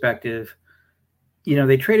Jays perspective,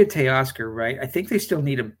 they traded Teoscar, right? I think they still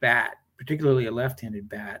need a bat, particularly a left-handed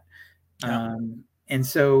bat. And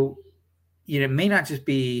so, it may not just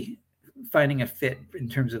be finding a fit in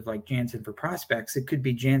terms of like Jansen for prospects. It could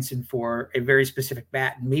be Jansen for a very specific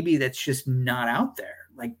bat. And maybe that's just not out there.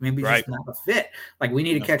 Like maybe it's just not a fit. Like, we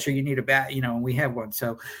need a catcher, you need a bat, and we have one.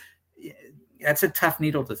 So that's a tough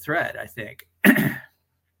needle to thread, I think.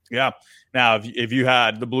 Yeah. Now, if you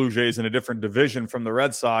had the Blue Jays in a different division from the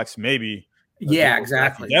Red Sox, maybe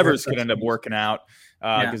exactly. Devers could end up working out,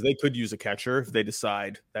 because they could use a catcher if they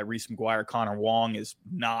decide that Reese McGuire, Connor Wong is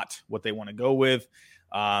not what they want to go with.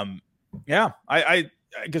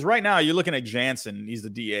 Because right now you're looking at Jansen. He's the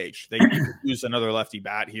DH. They could use another lefty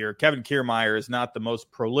bat here. Kevin Kiermaier is not the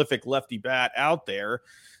most prolific lefty bat out there.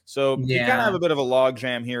 So you kind of have Yeah. a bit of a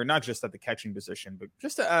logjam here, not just at the catching position, but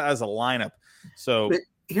just as a lineup. So But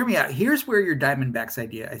hear me out. Here's where your Diamondbacks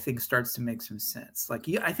idea, I think, starts to make some sense. Like,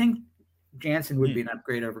 I think Jansen would be an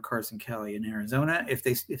upgrade over Carson Kelly in Arizona if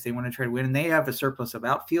they want to try to win, and they have a surplus of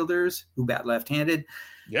outfielders who bat left-handed.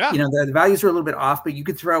 yeah, The values are a little bit off, but you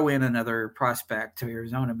could throw in another prospect to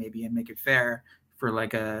Arizona maybe and make it fair for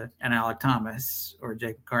like an Alec Thomas or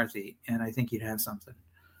Jake McCarthy, and I think you'd have something.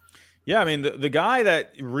 Yeah, I mean, the guy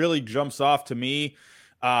that really jumps off to me,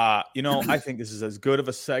 I think this is as good of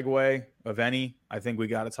a segue of any. I think we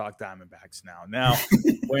got to talk Diamondbacks now. Now,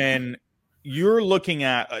 when you're looking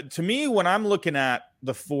at, to me, when I'm looking at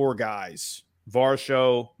the four guys,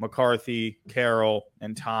 Varsho, McCarthy, Carroll,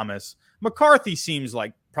 and Thomas, McCarthy seems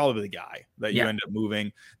like probably the guy that you end up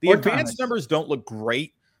moving. The Or advanced Thomas. numbers don't look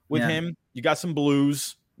great with him. You got some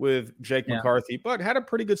blues with Jake McCarthy, but had a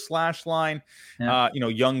pretty good slash line.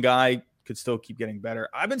 Young guy could still keep getting better.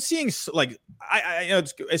 I've been seeing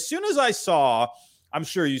as soon as I saw, I'm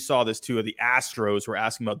sure you saw this too, the Astros were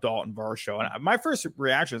asking about Dalton Varsho. And my first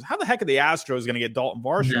reaction is, how the heck are the Astros going to get Dalton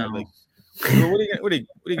Varsho? No. Like, what are you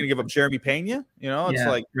going to give up, Jeremy Pena?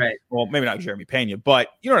 It's right. Well, maybe not Jeremy Pena, but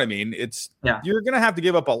you know what I mean? You're going to have to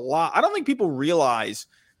give up a lot. I don't think people realize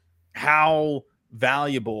how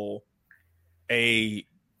valuable a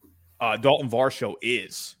Dalton Varsho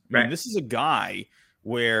is. I mean, this is a guy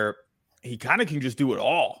where he kind of can just do it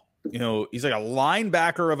all. He's like a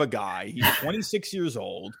linebacker of a guy. He's 26 years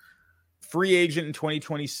old, free agent in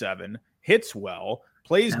 2027, hits well,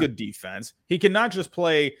 plays good defense. He can not just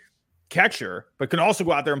play catcher, but can also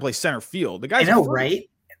go out there and play center field. The guy's right?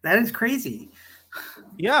 That is crazy.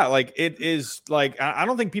 Yeah, like it is like I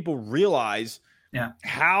don't think people realize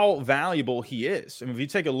how valuable he is. I mean, if you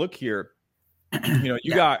take a look here,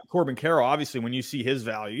 you got Corbin Carroll, obviously, when you see his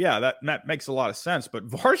value, that makes a lot of sense. But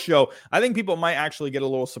Varsho, I think people might actually get a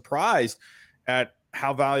little surprised at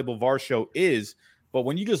how valuable Varsho is. But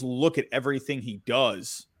when you just look at everything he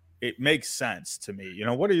does, it makes sense to me.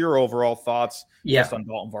 What are your overall thoughts just on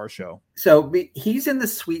Dalton Varsho? So he's in the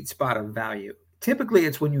sweet spot of value. Typically,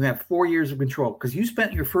 it's when you have 4 years of control, because you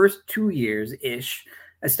spent your first 2 years-ish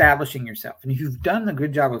establishing yourself. And if you've done a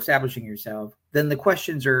good job of establishing yourself, then the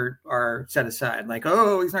questions are set aside. Like,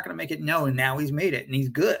 oh, he's not going to make it. No, and now he's made it, and he's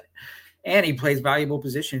good. And he plays valuable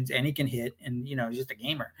positions, and he can hit, and, he's just a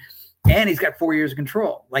gamer. And he's got 4 years of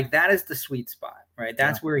control. Like, that is the sweet spot, right?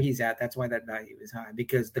 That's where he's at. That's why that value is high,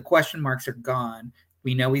 because the question marks are gone.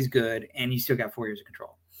 We know he's good, and he's still got 4 years of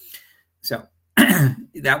control. So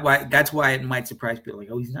that's why it might surprise people. Like,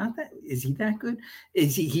 oh, he's not that. Is he that good?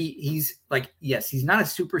 Is he's like, yes, he's not a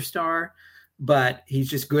superstar, but he's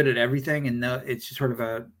just good at everything. And it's just sort of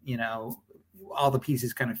a, all the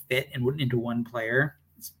pieces kind of fit into one player,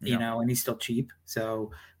 and he's still cheap.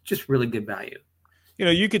 So just really good value.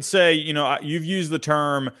 You could say, you've used the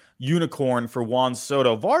term unicorn for Juan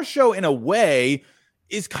Soto. Varsho, in a way,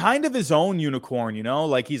 is kind of his own unicorn,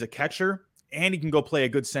 like he's a catcher and he can go play a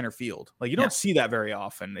good center field. Like, you don't see that very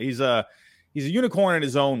often. He's a unicorn in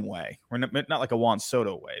his own way. Or not like a Juan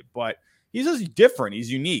Soto way, but he's just different.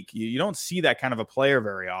 He's unique. You don't see that kind of a player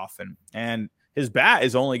very often. And his bat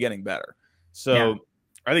is only getting better. So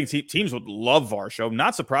I think teams would love Varsho. I'm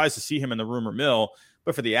not surprised to see him in the rumor mill.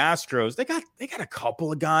 But for the Astros, they got a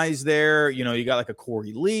couple of guys there. You got like a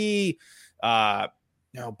Corey Lee.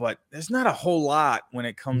 But there's not a whole lot when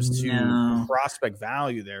it comes to prospect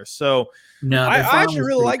value there. So I actually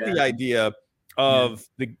really like the idea of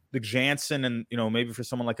the Jansen and, maybe for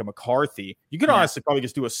someone like a McCarthy, you can honestly probably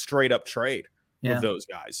just do a straight up trade with those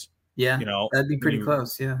guys. Yeah. That'd be pretty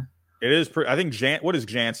close. Yeah. It is. I think what is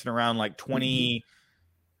Jansen around like 20?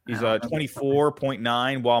 He's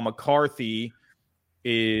 24.9 while McCarthy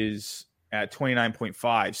is at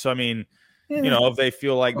 29.5. So, I mean, if they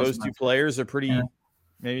feel like those two players are pretty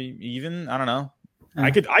maybe even, I don't know. I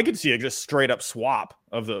could see a just straight up swap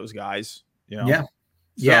of those guys, Yeah.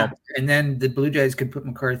 So, and then the Blue Jays could put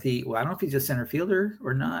McCarthy. Well, I don't know if he's a center fielder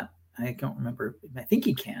or not. I don't remember. I think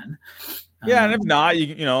he can. Yeah, and if not,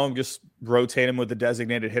 just rotate him with the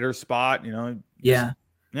designated hitter spot, Yeah.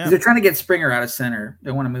 They're trying to get Springer out of center.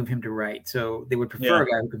 They want to move him to right. So they would prefer a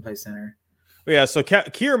guy who can play center. Yeah, so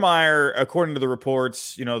Kiermaier, according to the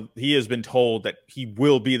reports, he has been told that he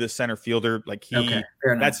will be the center fielder. Like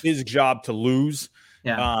that's his job to lose.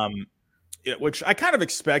 Yeah. Which I kind of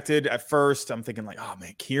expected at first. I'm thinking like, oh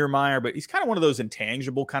man, Kiermaier, but he's kind of one of those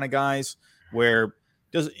intangible kind of guys where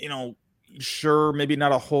sure, maybe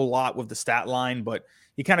not a whole lot with the stat line, but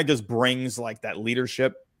he kind of just brings like that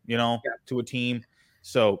leadership, to a team.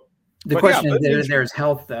 So The But question is there's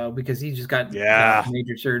health though, because he just got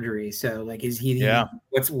major surgery. So like, is he?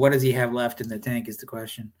 What does he have left in the tank? Is the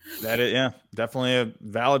question. That is, definitely a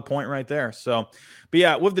valid point right there. So, but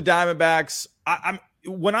yeah, with the Diamondbacks, I'm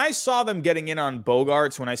when I saw them getting in on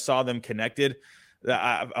Bogarts, when I saw them connected,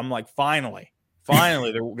 I'm like, finally,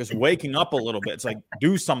 they're just waking up a little bit. It's like,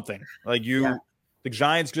 do something. Like the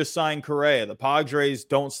Giants just signed Correa. The Padres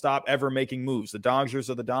don't stop ever making moves. The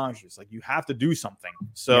Dodgers are the Dodgers. Like, you have to do something.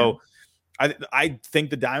 So I think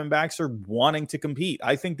the Diamondbacks are wanting to compete.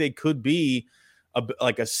 I think they could be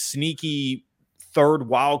like a sneaky third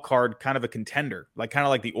wild card kind of a contender, like kind of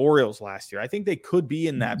like the Orioles last year. I think they could be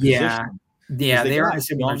in that position. Yeah, they are in a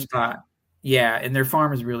similar spot. Yeah, and their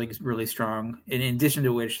farm is really, really strong. And in addition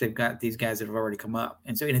to which, they've got these guys that have already come up.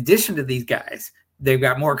 And so in addition to these guys, they've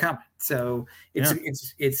got more coming. So they're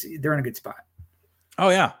in a good spot. Oh,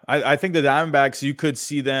 yeah. I think the Diamondbacks, you could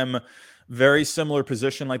see them very similar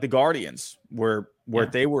position like the Guardians where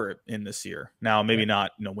they were in this year. Now, maybe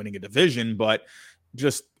not winning a division, but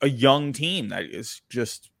just a young team that is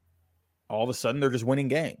just all of a sudden they're just winning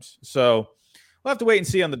games. So we'll have to wait and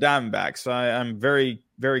see on the Diamondbacks. I'm very,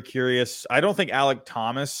 very curious. I don't think Alek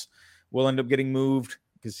Thomas will end up getting moved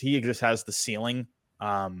because he just has the ceiling.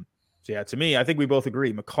 So yeah, to me, I think we both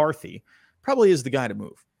agree McCarthy probably is the guy to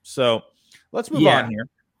move. So let's move on here.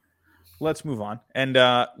 Let's move on. And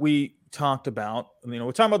we talked about,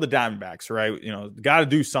 we're talking about the Diamondbacks, right? Got to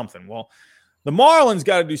do something. Well, the Marlins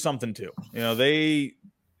got to do something too. This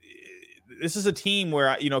is a team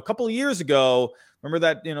where, a couple of years ago, remember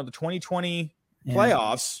that, the 2020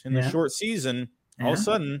 playoffs in the short season, all of a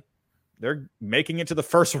sudden they're making it to the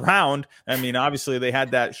first round. I mean, obviously they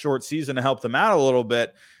had that short season to help them out a little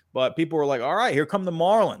bit, but people were like, all right, here come the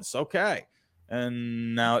Marlins. Okay.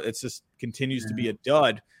 And now it just continues to be a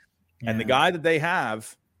dud. And the guy that they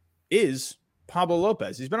have is Pablo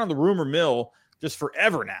Lopez. He's been on the rumor mill just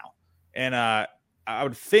forever now. And I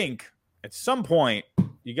would think at some point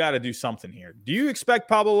you got to do something here. Do you expect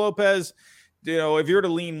Pablo Lopez, if you're to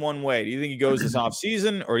lean one way, do you think he goes this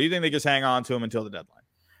offseason, or do you think they just hang on to him until the deadline?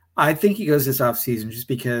 I think he goes this offseason just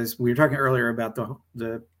because we were talking earlier about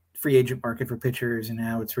the free agent market for pitchers and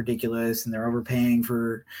how it's ridiculous and they're overpaying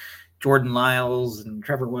for Jordan Lyles and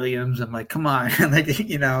Trevor Williams. I'm like, come on.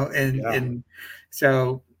 And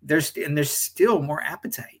so there's still more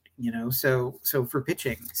appetite. So for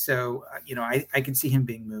pitching. So, I can see him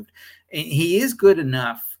being moved. And he is good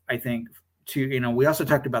enough, I think, to, we also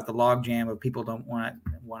talked about the log jam of people don't want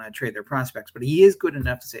to trade their prospects, but he is good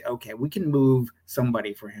enough to say, okay, we can move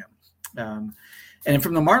somebody for him. And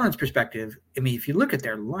from the Marlins perspective, I mean, if you look at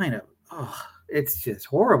their lineup, it's just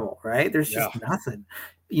horrible, right? There's just nothing,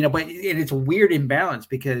 but it's a weird imbalance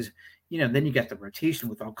because, then you got the rotation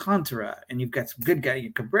with Alcantara, and you've got some good guys,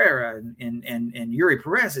 Cabrera, and Yuri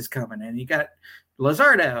Perez is coming, and you got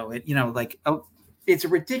Luzardo. It's a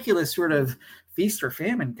ridiculous sort of feast or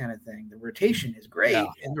famine kind of thing. The rotation is great,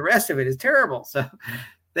 and the rest of it is terrible. So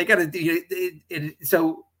they got to do it.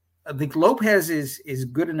 So I think Lopez is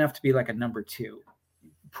good enough to be like a number 2,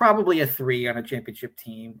 probably a 3 on a championship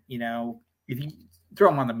team. If you throw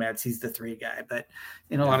him on the Mets, he's the 3 guy, but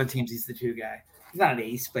in a lot of teams, he's the 2 guy. He's not an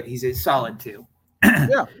ace, but he's a solid 2.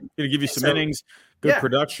 Going to give you some innings, good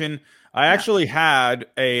production. I actually had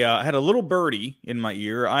a little birdie in my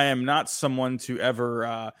ear. I am not someone to ever,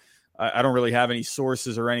 I don't really have any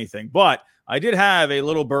sources or anything, but I did have a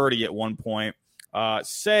little birdie at one point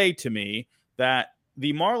say to me that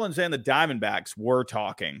the Marlins and the Diamondbacks were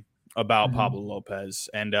talking about Pablo Lopez,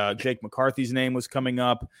 and Jake McCarthy's name was coming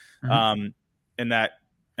up. And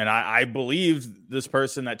I believe this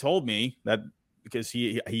person that told me that, because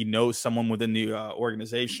he knows someone within the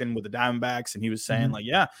organization with the Diamondbacks, and he was saying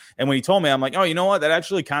and when he told me, I'm like, oh, you know what, that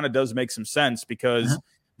actually kind of does make some sense because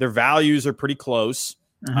their values are pretty close.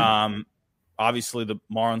 Obviously the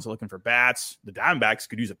Marlins are looking for bats, the Diamondbacks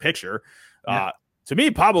could use a pitcher. To me,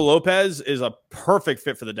 Pablo Lopez is a perfect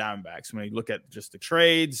fit for the Diamondbacks. When you look at just the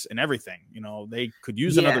trades and everything, they could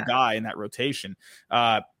use another guy in that rotation.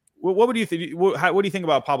 What would you think? What do you think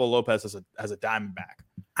about Pablo Lopez as a Diamondback?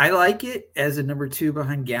 I like it as a number 2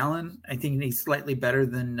 behind Gallen. I think he's slightly better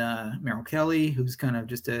than Merrill Kelly, who's kind of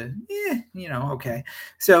just okay.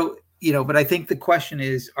 So, but I think the question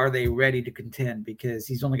is, are they ready to contend? Because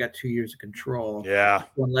he's only got 2 years of control. Yeah.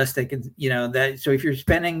 Unless they can, that. So if you're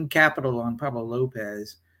spending capital on Pablo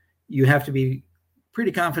Lopez, you have to be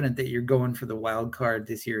pretty confident that you're going for the wild card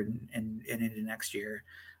this year and into next year.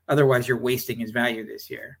 Otherwise, you're wasting his value this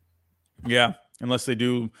year. Yeah, unless they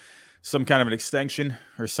do some kind of an extension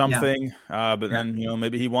or something. But then,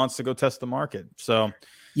 maybe he wants to go test the market. So, I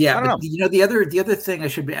don't know. The other thing I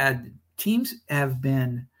should add, teams have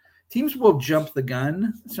been teams will jump the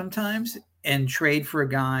gun sometimes and trade for a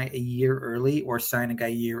guy a year early or sign a guy a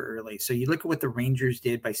year early. So you look at what the Rangers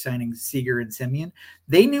did by signing Seager and Semien.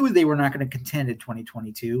 They knew they were not going to contend in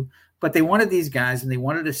 2022, but they wanted these guys and they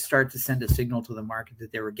wanted to start to send a signal to the market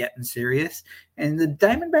that they were getting serious. And the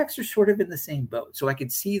Diamondbacks are sort of in the same boat. So I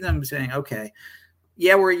could see them saying, okay,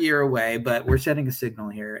 yeah, we're a year away, but we're sending a signal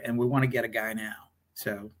here and we want to get a guy now.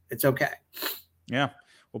 So it's okay. Yeah.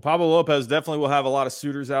 Well, Pablo Lopez definitely will have a lot of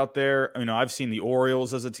suitors out there. I've seen the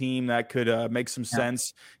Orioles as a team that could make some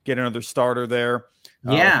sense, get another starter there.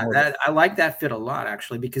 Yeah, I like that fit a lot,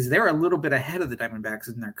 actually, because they're a little bit ahead of the Diamondbacks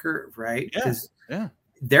in their curve, right? Because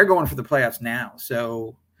they're going for the playoffs now.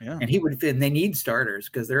 So, and he would fit, and they need starters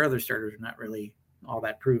because their other starters are not really all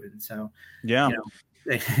that proven. So, I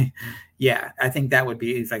think that would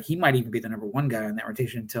be like he might even be the number one guy in that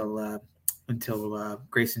rotation until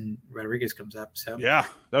Grayson Rodriguez comes up. So that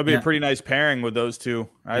would be a pretty nice pairing with those two.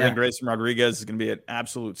 I think Grayson Rodriguez is going to be an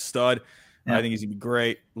absolute stud. I think he's going to be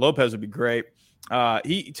great. Lopez would be great.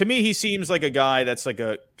 To me, he seems like a guy that's like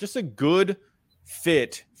just a good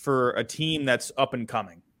fit for a team that's up and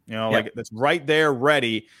coming. Like that's right there,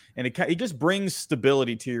 ready, and he just brings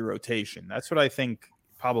stability to your rotation. That's what I think.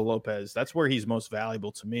 Pablo Lopez. That's where he's most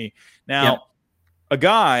valuable to me. Now, a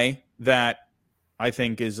guy that I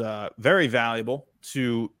think is very valuable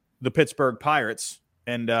to the Pittsburgh Pirates,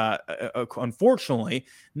 and unfortunately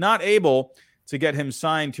not able to get him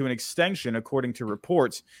signed to an extension, according to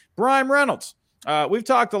reports. Bryan Reynolds. We've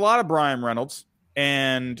talked a lot of Bryan Reynolds,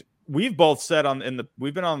 and we've both said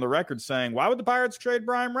we've been on the record saying, why would the Pirates trade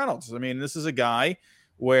Bryan Reynolds? I mean, this is a guy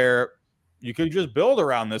where you could just build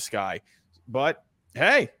around this guy, but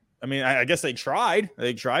hey, I mean, I guess they tried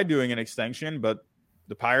doing an extension, but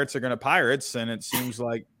the Pirates are going to Pirates, and it seems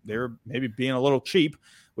like they're maybe being a little cheap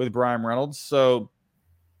with Bryan Reynolds. So,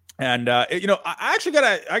 and I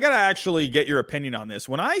gotta actually get your opinion on this.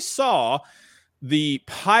 When I saw the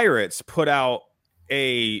Pirates put out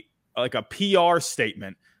a PR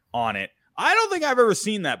statement on it, I don't think I've ever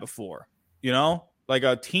seen that before. Like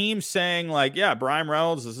a team saying like, yeah, Bryan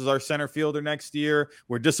Reynolds, this is our center fielder next year.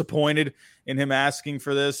 We're disappointed in him asking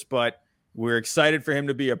for this, but we're excited for him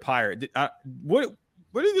to be a Pirate. What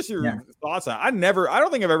are your thoughts on it? I don't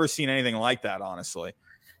think I've ever seen anything like that, honestly.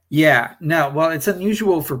 Yeah, no. Well, it's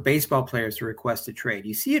unusual for baseball players to request a trade.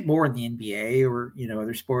 You see it more in the NBA or,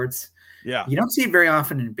 other sports. Yeah. You don't see it very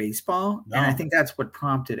often in baseball. No. And I think that's what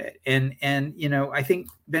prompted it. And I think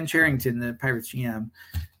Ben Cherington, the Pirates GM,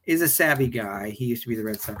 is a savvy guy. He used to be the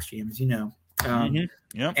Red Sox GM, as you know. And,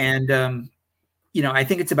 I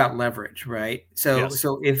think it's about leverage, right? So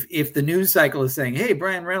if the news cycle is saying, hey,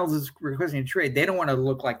 Bryan Reynolds is requesting a trade, they don't want to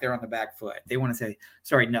look like they're on the back foot. They want to say,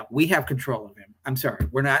 sorry, no, we have control of him. I'm sorry.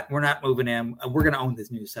 We're not moving him. We're going to own this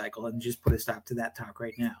news cycle and just put a stop to that talk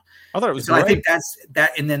right now. I thought it was so great. I think that's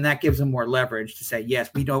that. And then that gives them more leverage to say, yes,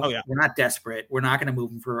 we don't, we're not desperate. We're not going to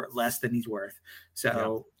move him for less than he's worth.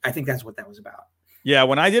 So I think that's what that was about. Yeah,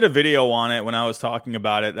 when I did a video on it, when I was talking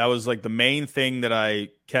about it, that was like the main thing that I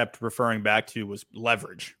kept referring back to was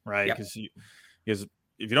leverage, right? Because if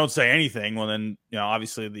you don't say anything, well, then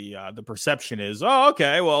obviously the perception is, oh,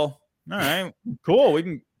 okay, well, all right, cool, we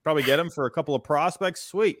can probably get him for a couple of prospects,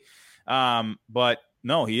 sweet. But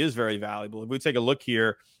no, he is very valuable. If we take a look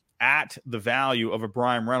here at the value of a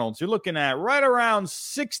Bryan Reynolds, you're looking at right around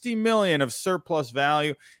 $60 million of surplus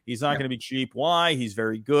value. He's not going to be cheap. Why? He's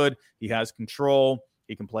very good. He has control.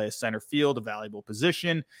 He can play a center field, a valuable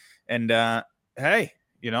position. And hey,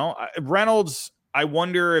 Reynolds, I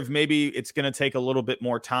wonder if maybe it's going to take a little bit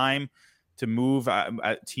more time to move.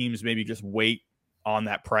 Teams maybe just wait on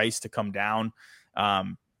that price to come down.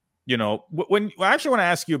 When I actually want to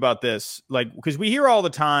ask you about this, like, because we hear all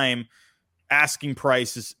the time, asking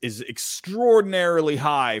price is extraordinarily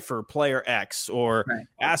high for player X, or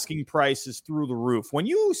asking price is through the roof. When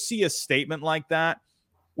you see a statement like that,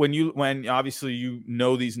 when obviously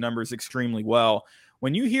these numbers extremely well,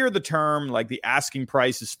 when you hear the term like the asking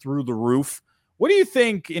price is through the roof, what do you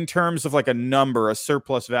think in terms of like a number, a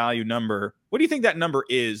surplus value number? What do you think that number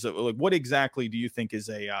is? Like, what exactly do you think is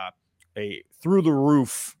a through the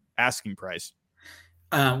roof asking price?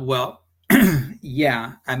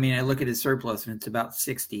 Yeah, I mean, I look at his surplus and it's about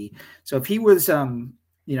 60. So if he was,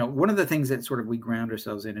 one of the things that sort of we ground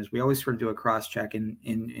ourselves in is we always sort of do a cross check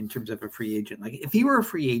in terms of a free agent. Like if he were a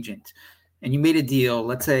free agent and you made a deal,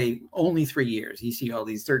 let's say only 3 years, you see all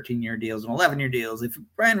these 13-year deals and 11-year deals. If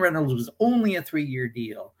Bryan Reynolds was only a 3-year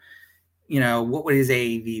deal, what would his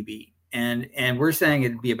AAV be? And we're saying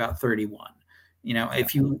it'd be about 31.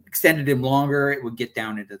 If you extended him longer, it would get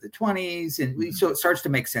down into the 20s. And so it starts to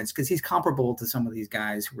make sense because he's comparable to some of these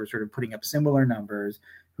guys who are sort of putting up similar numbers,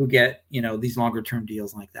 who get, these longer term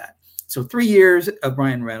deals like that. So 3 years of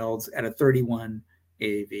Brian Reynolds at a 31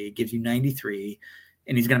 AAV gives you 93,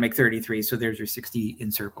 and he's going to make 33. So there's your 60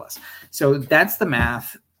 in surplus. So that's the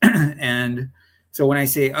math. And so when I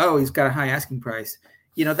say, oh, he's got a high asking price,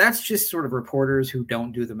 that's just sort of reporters who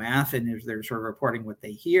don't do the math, and they're sort of reporting what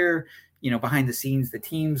they hear. Behind the scenes, the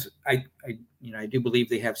teams, I do believe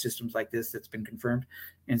they have systems like this that's been confirmed.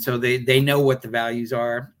 And so they know what the values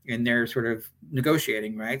are, and they're sort of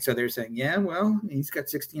negotiating, right? So they're saying, yeah, well, he's got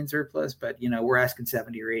 60 in surplus, but, we're asking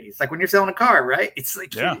 70 or 80. It's like when you're selling a car, right? It's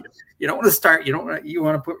like, you don't want to start, you want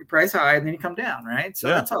to put your price high and then you come down, right? So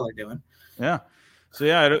that's all they're doing. Yeah. So,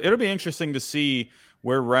 it'll be interesting to see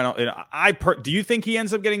where Reynolds, do you think he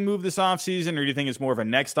ends up getting moved this offseason, or do you think it's more of a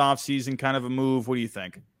next offseason kind of a move? What do you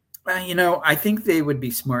think? I think they would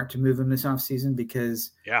be smart to move him this offseason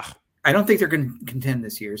because I don't think they're going to contend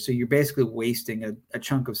this year. So you're basically wasting a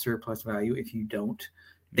chunk of surplus value if you don't.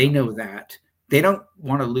 They know that. They don't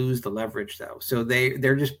want to lose the leverage, though. So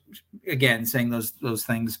they're just, again, saying those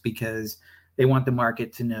things because they want the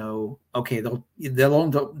market to know, okay, they'll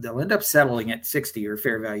end up settling at 60 or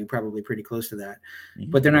fair value, probably pretty close to that.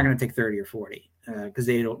 Mm-hmm. But they're not going to take 30 or 40 because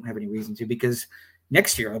they don't have any reason to, because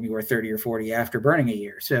next year I'll be worth 30 or 40 after burning a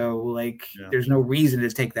year. So there's no reason to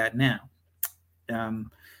take that now.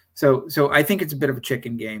 So I think it's a bit of a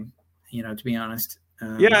chicken game, to be honest.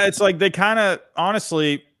 It's like they kind of,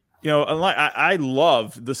 honestly, I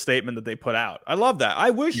love the statement that they put out. I love that. I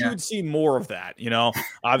wish you would see more of that.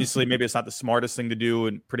 Obviously maybe it's not the smartest thing to do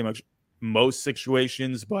in pretty much most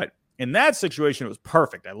situations, but in that situation, it was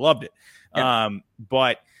perfect. I loved it. Yeah.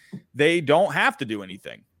 But they don't have to do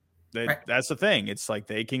anything. That's the thing. It's like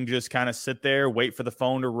they can just kind of sit there, wait for the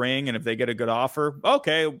phone to ring, and if they get a good offer,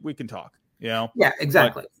 okay, we can talk. Yeah,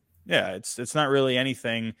 exactly. But, it's not really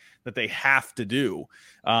anything that they have to do.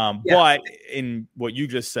 But in what you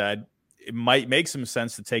just said, it might make some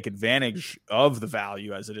sense to take advantage of the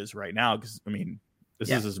value as it is right now, because this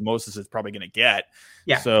is as most as it's probably going to get.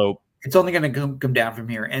 Yeah. So it's only going to come down from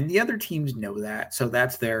here, and the other teams know that, so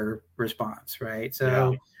that's their response, right?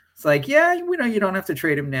 So. Yeah. It's like, we know you don't have to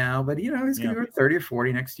trade him now, but, he's going to go 30 or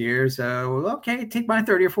 40 next year. So, okay, take my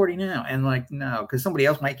 30 or 40 now. And no, because somebody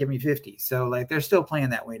else might give me 50. So, they're still playing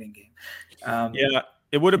that waiting game.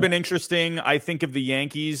 It would have been interesting, I think,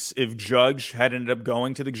 if Judge had ended up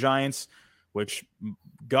going to the Giants, which,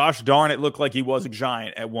 gosh darn, it looked like he was a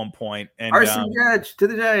Giant at one point. And Arson Judge to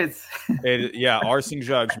the Giants. Arson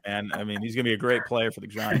Judge, man. He's going to be a great player for the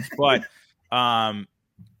Giants. But,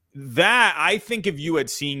 that I think if you had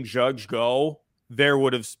seen Judge go, there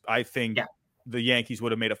would have, I think the Yankees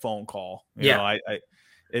would have made a phone call. But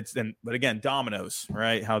again, dominoes,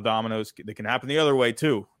 right? How dominoes, they can happen the other way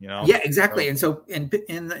too, Yeah, exactly. So.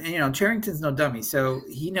 And Charrington's no dummy. So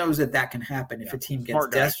he knows that can happen if a team gets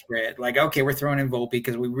desperate, like, okay, we're throwing in Volpe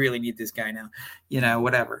because we really need this guy now,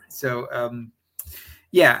 whatever. So,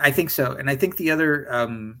 I think so. And I think the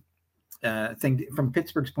other, thing from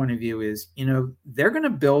Pittsburgh's point of view is, they're going to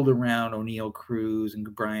build around O'Neill Cruz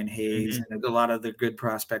and Brian Hayes and a lot of the good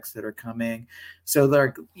prospects that are coming. So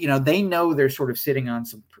they're, they know they're sort of sitting on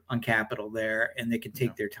capital there, and they can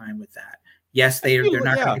take their time with that. Yes, they're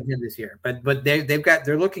not going to contend this year, but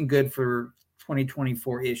they're looking good for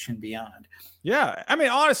 2024-ish and beyond. Yeah,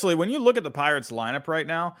 honestly, when you look at the Pirates lineup right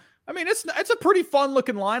now, it's a pretty fun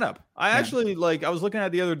looking lineup. I actually I was looking at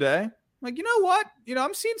it the other day. Like, you know what?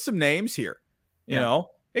 I'm seeing some names here. You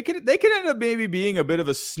know, they could end up maybe being a bit of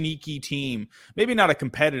a sneaky team. Maybe not a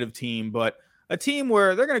competitive team, but a team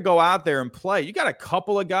where they're going to go out there and play. You got a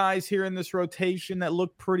couple of guys here in this rotation that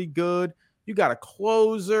look pretty good. You got a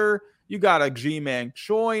closer. You got a Ji-Man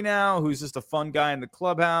Choi now, who's just a fun guy in the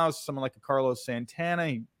clubhouse. Someone like a Carlos Santana.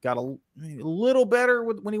 He got a little better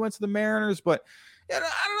when he went to the Mariners, but I don't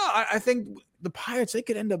know. I think the Pirates, they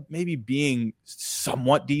could end up maybe being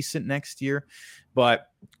somewhat decent next year, but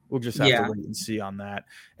we'll just have to wait and see on that.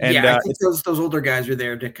 And I think those older guys are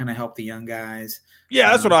there to kind of help the young guys.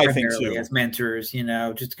 Yeah, that's what I think too. As mentors,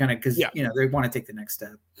 just kind of because they want to take the next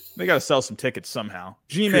step. They got to sell some tickets somehow.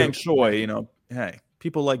 Ji-Man Choi, hey,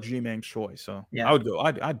 people like Ji-Man Choi, so I would go.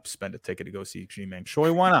 I'd spend a ticket to go see Ji-Man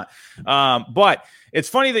Choi. Why not? But it's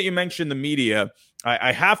funny that you mentioned the media.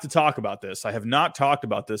 I have to talk about this. I have not talked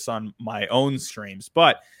about this on my own streams,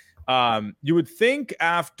 but you would think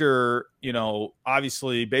after,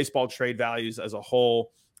 obviously baseball trade values as a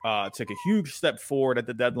whole took a huge step forward at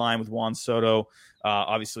the deadline with Juan Soto.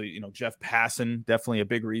 Obviously, Jeff Passan, definitely a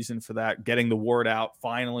big reason for that, getting the word out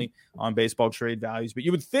finally on baseball trade values. But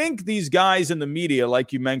you would think these guys in the media,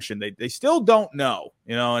 like you mentioned, they still don't know,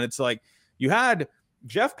 and it's like you had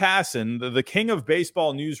Jeff Passan, the king of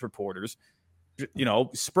baseball news reporters,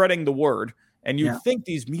 spreading the word. And you'd Yeah. think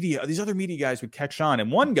these other media guys would catch on.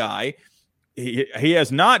 And one guy, he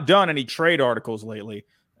has not done any trade articles lately.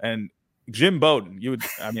 And Jim Bowden,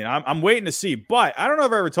 I'm waiting to see. But I don't know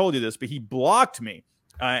if I ever told you this, but he blocked me.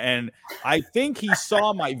 And I think he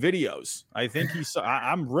saw my videos. I think he saw.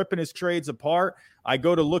 I'm ripping his trades apart. I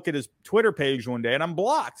go to look at his Twitter page one day, and I'm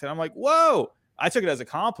blocked. And I'm like, whoa. I took it as a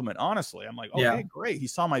compliment, honestly. I'm like, okay, great. He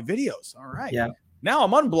saw my videos. All right. Yeah. Now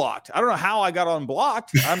I'm unblocked. I don't know how I got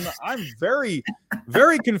unblocked. I'm very,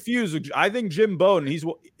 very confused. I think Jim Bowden,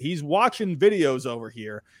 he's watching videos over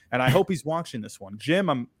here, and I hope he's watching this one. Jim,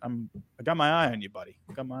 I got my eye on you, buddy.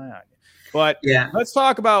 I got my eye on you. But let's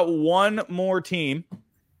talk about one more team.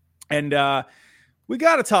 And we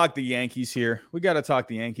got to talk the Yankees here.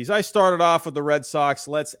 I started off with the Red Sox.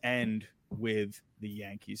 Let's end with the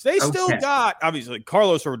Yankees. They still got, obviously,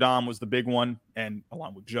 Carlos Rodon was the big one, and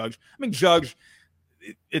along with Judge. I mean, Judge,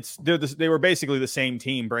 they were basically the same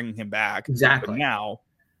team bringing him back. Exactly. But now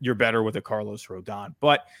you're better with a Carlos Rodon.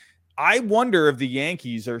 But I wonder if the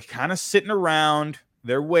Yankees are kind of sitting around.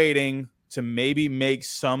 They're waiting to maybe make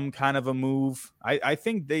some kind of a move. I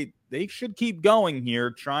think they should keep going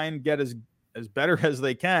here, try and get as better as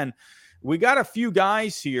they can. We got a few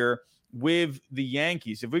guys here with the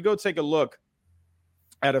Yankees. If we go take a look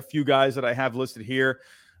at a few guys that I have listed here,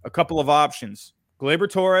 a couple of options. Gleyber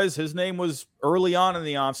Torres, his name was early on in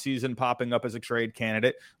the offseason popping up as a trade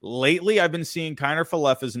candidate. Lately, I've been seeing Kiner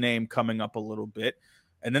Falefa's name coming up a little bit.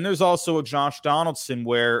 And then there's also a Josh Donaldson,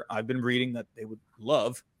 where I've been reading that they would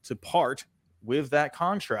love to part with that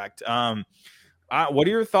contract. What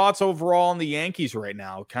are your thoughts overall on the Yankees right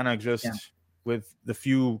now? Kind of just with the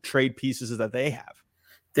few trade pieces that they have.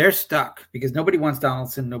 They're stuck because nobody wants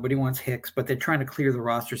Donaldson, nobody wants Hicks, but they're trying to clear the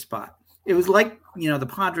roster spot. It was like, the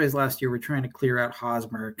Padres last year were trying to clear out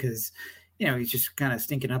Hosmer because, he's just kind of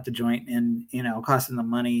stinking up the joint and, costing them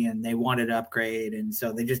money, and they wanted to upgrade. And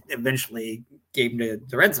so they just eventually gave him to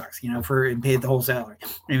the Red Sox, and paid the whole salary.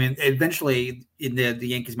 I mean, eventually the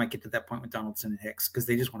Yankees might get to that point with Donaldson and Hicks because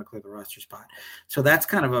they just want to clear the roster spot. So that's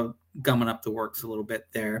kind of a gumming up the works a little bit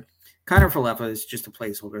there. Kiner Falefa is just a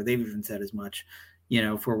placeholder. They've even said as much,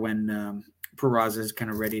 for when Peraza is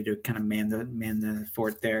kind of ready to kind of man the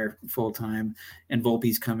fort there full time, and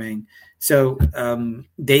Volpe's coming. So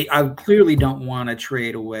I clearly don't want to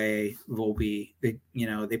trade away Volpe.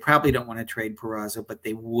 They probably don't want to trade Peraza, but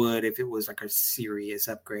they would if it was like a serious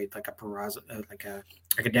upgrade, like a Peraza, like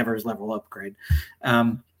a Devers level upgrade.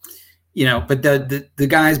 But the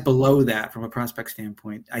guys below that, from a prospect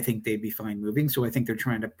standpoint, I think they'd be fine moving. So I think they're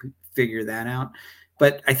trying to figure that out.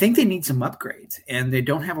 But I think they need some upgrades, and they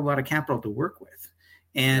don't have a lot of capital to work with.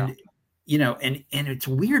 And, and it's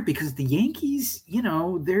weird because the Yankees,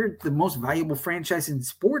 they're the most valuable franchise in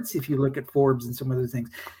sports if you look at Forbes and some other things.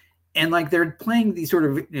 And like they're playing the sort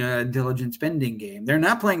of diligent spending game. They're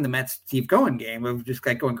not playing the Mets Steve Cohen game of just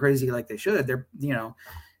like going crazy like they should. They're,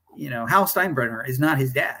 Hal Steinbrenner is not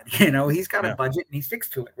his dad. He's got a budget and he sticks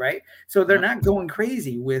to it, right? So they're not going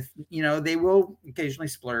crazy with, they will occasionally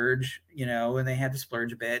splurge, and they had to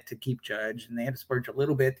splurge a bit to keep Judge, and they had to splurge a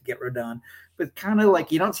little bit to get Rodon, but kind of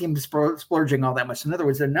like you don't see them splurging all that much. In other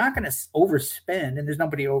words, they're not going to overspend, and there's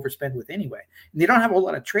nobody to overspend with anyway. And they don't have a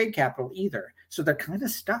lot of trade capital either, so they're kind of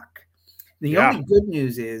stuck. The only good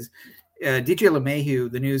news is DJ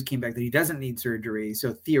LeMahieu, the news came back that he doesn't need surgery.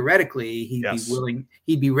 So theoretically,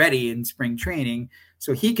 he'd be ready in spring training.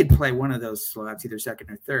 So he could play one of those slots, either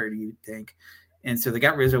second or third, you'd think. And so they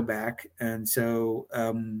got Rizzo back. And so,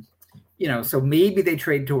 so maybe they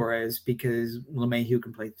trade Torres because LeMahieu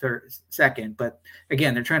can play second. But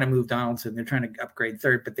again, they're trying to move Donaldson. They're trying to upgrade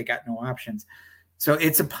third, but they got no options. So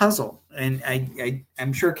it's a puzzle. And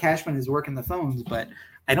I'm sure Cashman is working the phones, but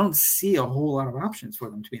I don't see a whole lot of options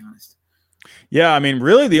for them, to be honest. Yeah, I mean,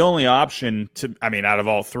 really the only option out of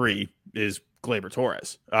all three is Gleyber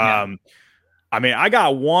Torres. I mean, I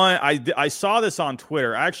got one. I saw this on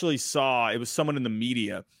Twitter. I actually saw it was someone in the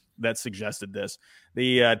media that suggested this.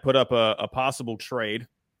 They had put up a possible trade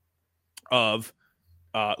of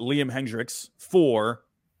Liam Hendricks for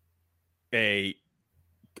it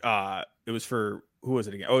was for, who was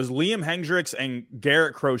it again? Oh, it was Liam Hendricks and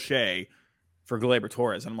Garrett Crochet for Gleyber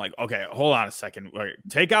Torres. And I'm like, okay, hold on a second.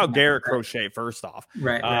 Take out Garrett Crochet first off.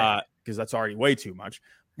 Right. Because that's already way too much.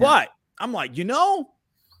 Yeah. But I'm like,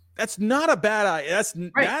 that's not a bad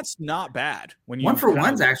idea. That's not bad. When you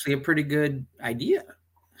 1-for-1's actually a pretty good idea.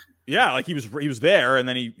 Yeah, like he was there, and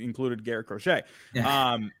then he included Garrett Crochet.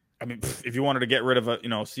 Yeah. I mean, if you wanted to get rid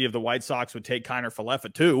of see if the White Sox would take Kiner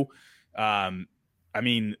Falefa too. I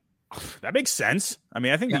mean, that makes sense. I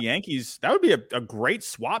mean, I think the Yankees, that would be a great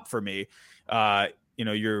swap for me.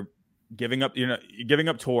 You're giving up, you're giving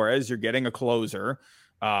up Torres, you're getting a closer.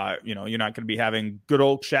 You're not going to be having good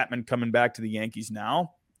old Chapman coming back to the Yankees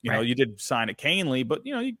now. You know, you did sign a Canely, but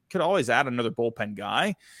you could always add another bullpen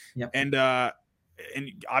guy. Yep. And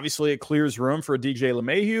obviously it clears room for a DJ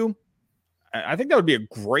LeMahieu. I think that would be a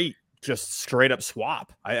great, just straight up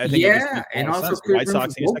swap. I think and also White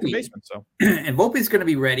Sox need a second baseman. So and Volpe's going to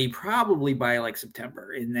be ready probably by like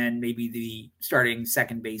September, and then maybe the starting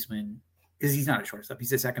second baseman, because he's not a shortstop,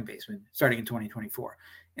 he's a second baseman starting in 2024,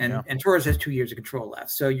 and Torres has 2 years of control left.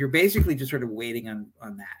 So you're basically just sort of waiting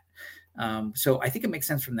on that. So I think it makes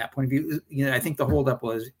sense from that point of view. I think the holdup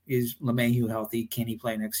is LeMahieu healthy? Can he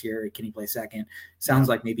play next year? Can he play second? Sounds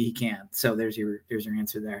like maybe he can. So there's your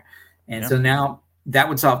answer there. And so now that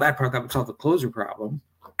would solve that part. That would solve the closer problem.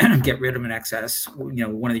 Get rid of an excess.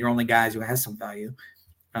 One of your only guys who has some value.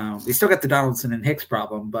 We still got the Donaldson and Hicks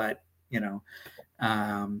problem, but they're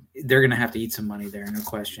going to have to eat some money there, no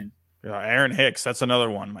question. Yeah, Aaron Hicks, that's another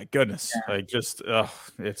one. My goodness,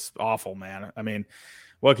 it's awful, man. I mean,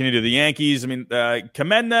 what can you do? The Yankees,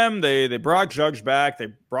 commend them. They brought Judge back. They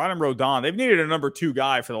brought him Rodon. They've needed a number 2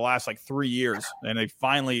 guy for the last 3 years, and they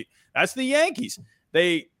finally. That's the Yankees.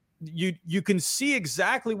 You can see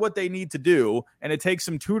exactly what they need to do, and it takes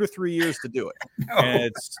them 2 to 3 years to do it.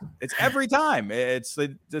 And it's every time. It's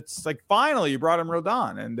like finally you brought him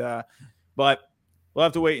Rodon, and but we'll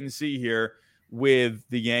have to wait and see here with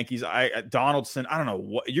the Yankees. Donaldson, I don't know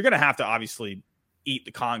what you're going to have to obviously eat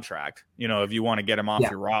the contract, if you want to get him off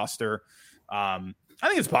your roster. I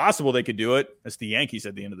think it's possible they could do it. It's the Yankees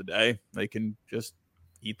at the end of the day. They can just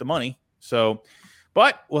eat the money. So,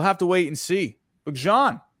 but we'll have to wait and see. But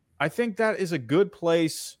John, I think that is a good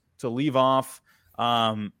place to leave off.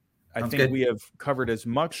 I think good. We have covered as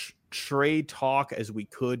much trade talk as we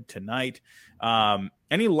could tonight.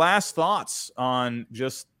 Any last thoughts on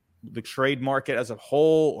just the trade market as a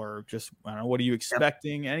whole, or just, I don't know, what are you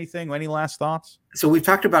expecting? Anything? Any last thoughts? So we've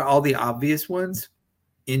talked about all the obvious ones.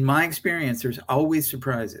 In my experience, there's always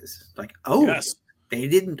surprises. Like, I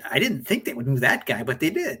didn't think they would move that guy, but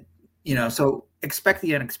they did. So expect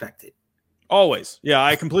the unexpected. Always. Yeah,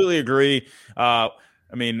 I completely agree.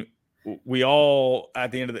 We all,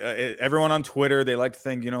 at the end of everyone on Twitter, they like to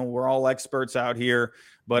think, we're all experts out here,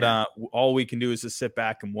 but all we can do is just sit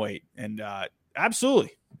back and wait. And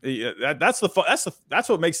absolutely. That's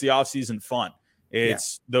what makes the offseason fun.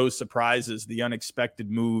 It's those surprises, the unexpected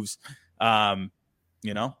moves. Liam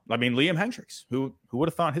Hendricks, who would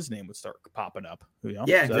have thought his name would start popping up?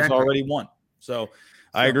 Exactly. That's already one. So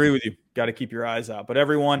I agree with you. Got to keep your eyes out. But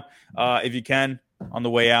everyone, if you can, on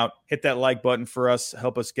the way out, hit that like button for us.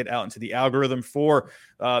 Help us get out into the algorithm for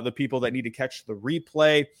the people that need to catch the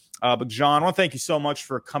replay. But John, I want to thank you so much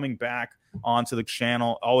for coming back onto the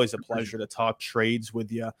channel. Always a pleasure to talk trades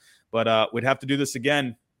with you. But we'd have to do this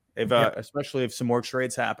again, especially if some more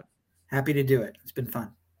trades happen. Happy to do it. It's been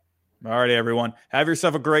fun. All right, everyone. Have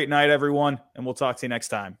yourself a great night, everyone, and we'll talk to you next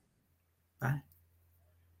time. Bye.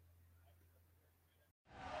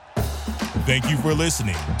 Thank you for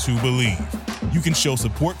listening to Believe. You can show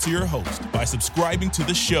support to your host by subscribing to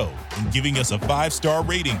the show and giving us a 5-star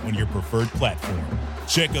rating on your preferred platform.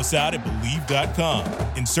 Check us out at Believe.com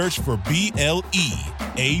and search for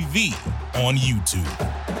BLEAV on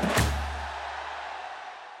YouTube.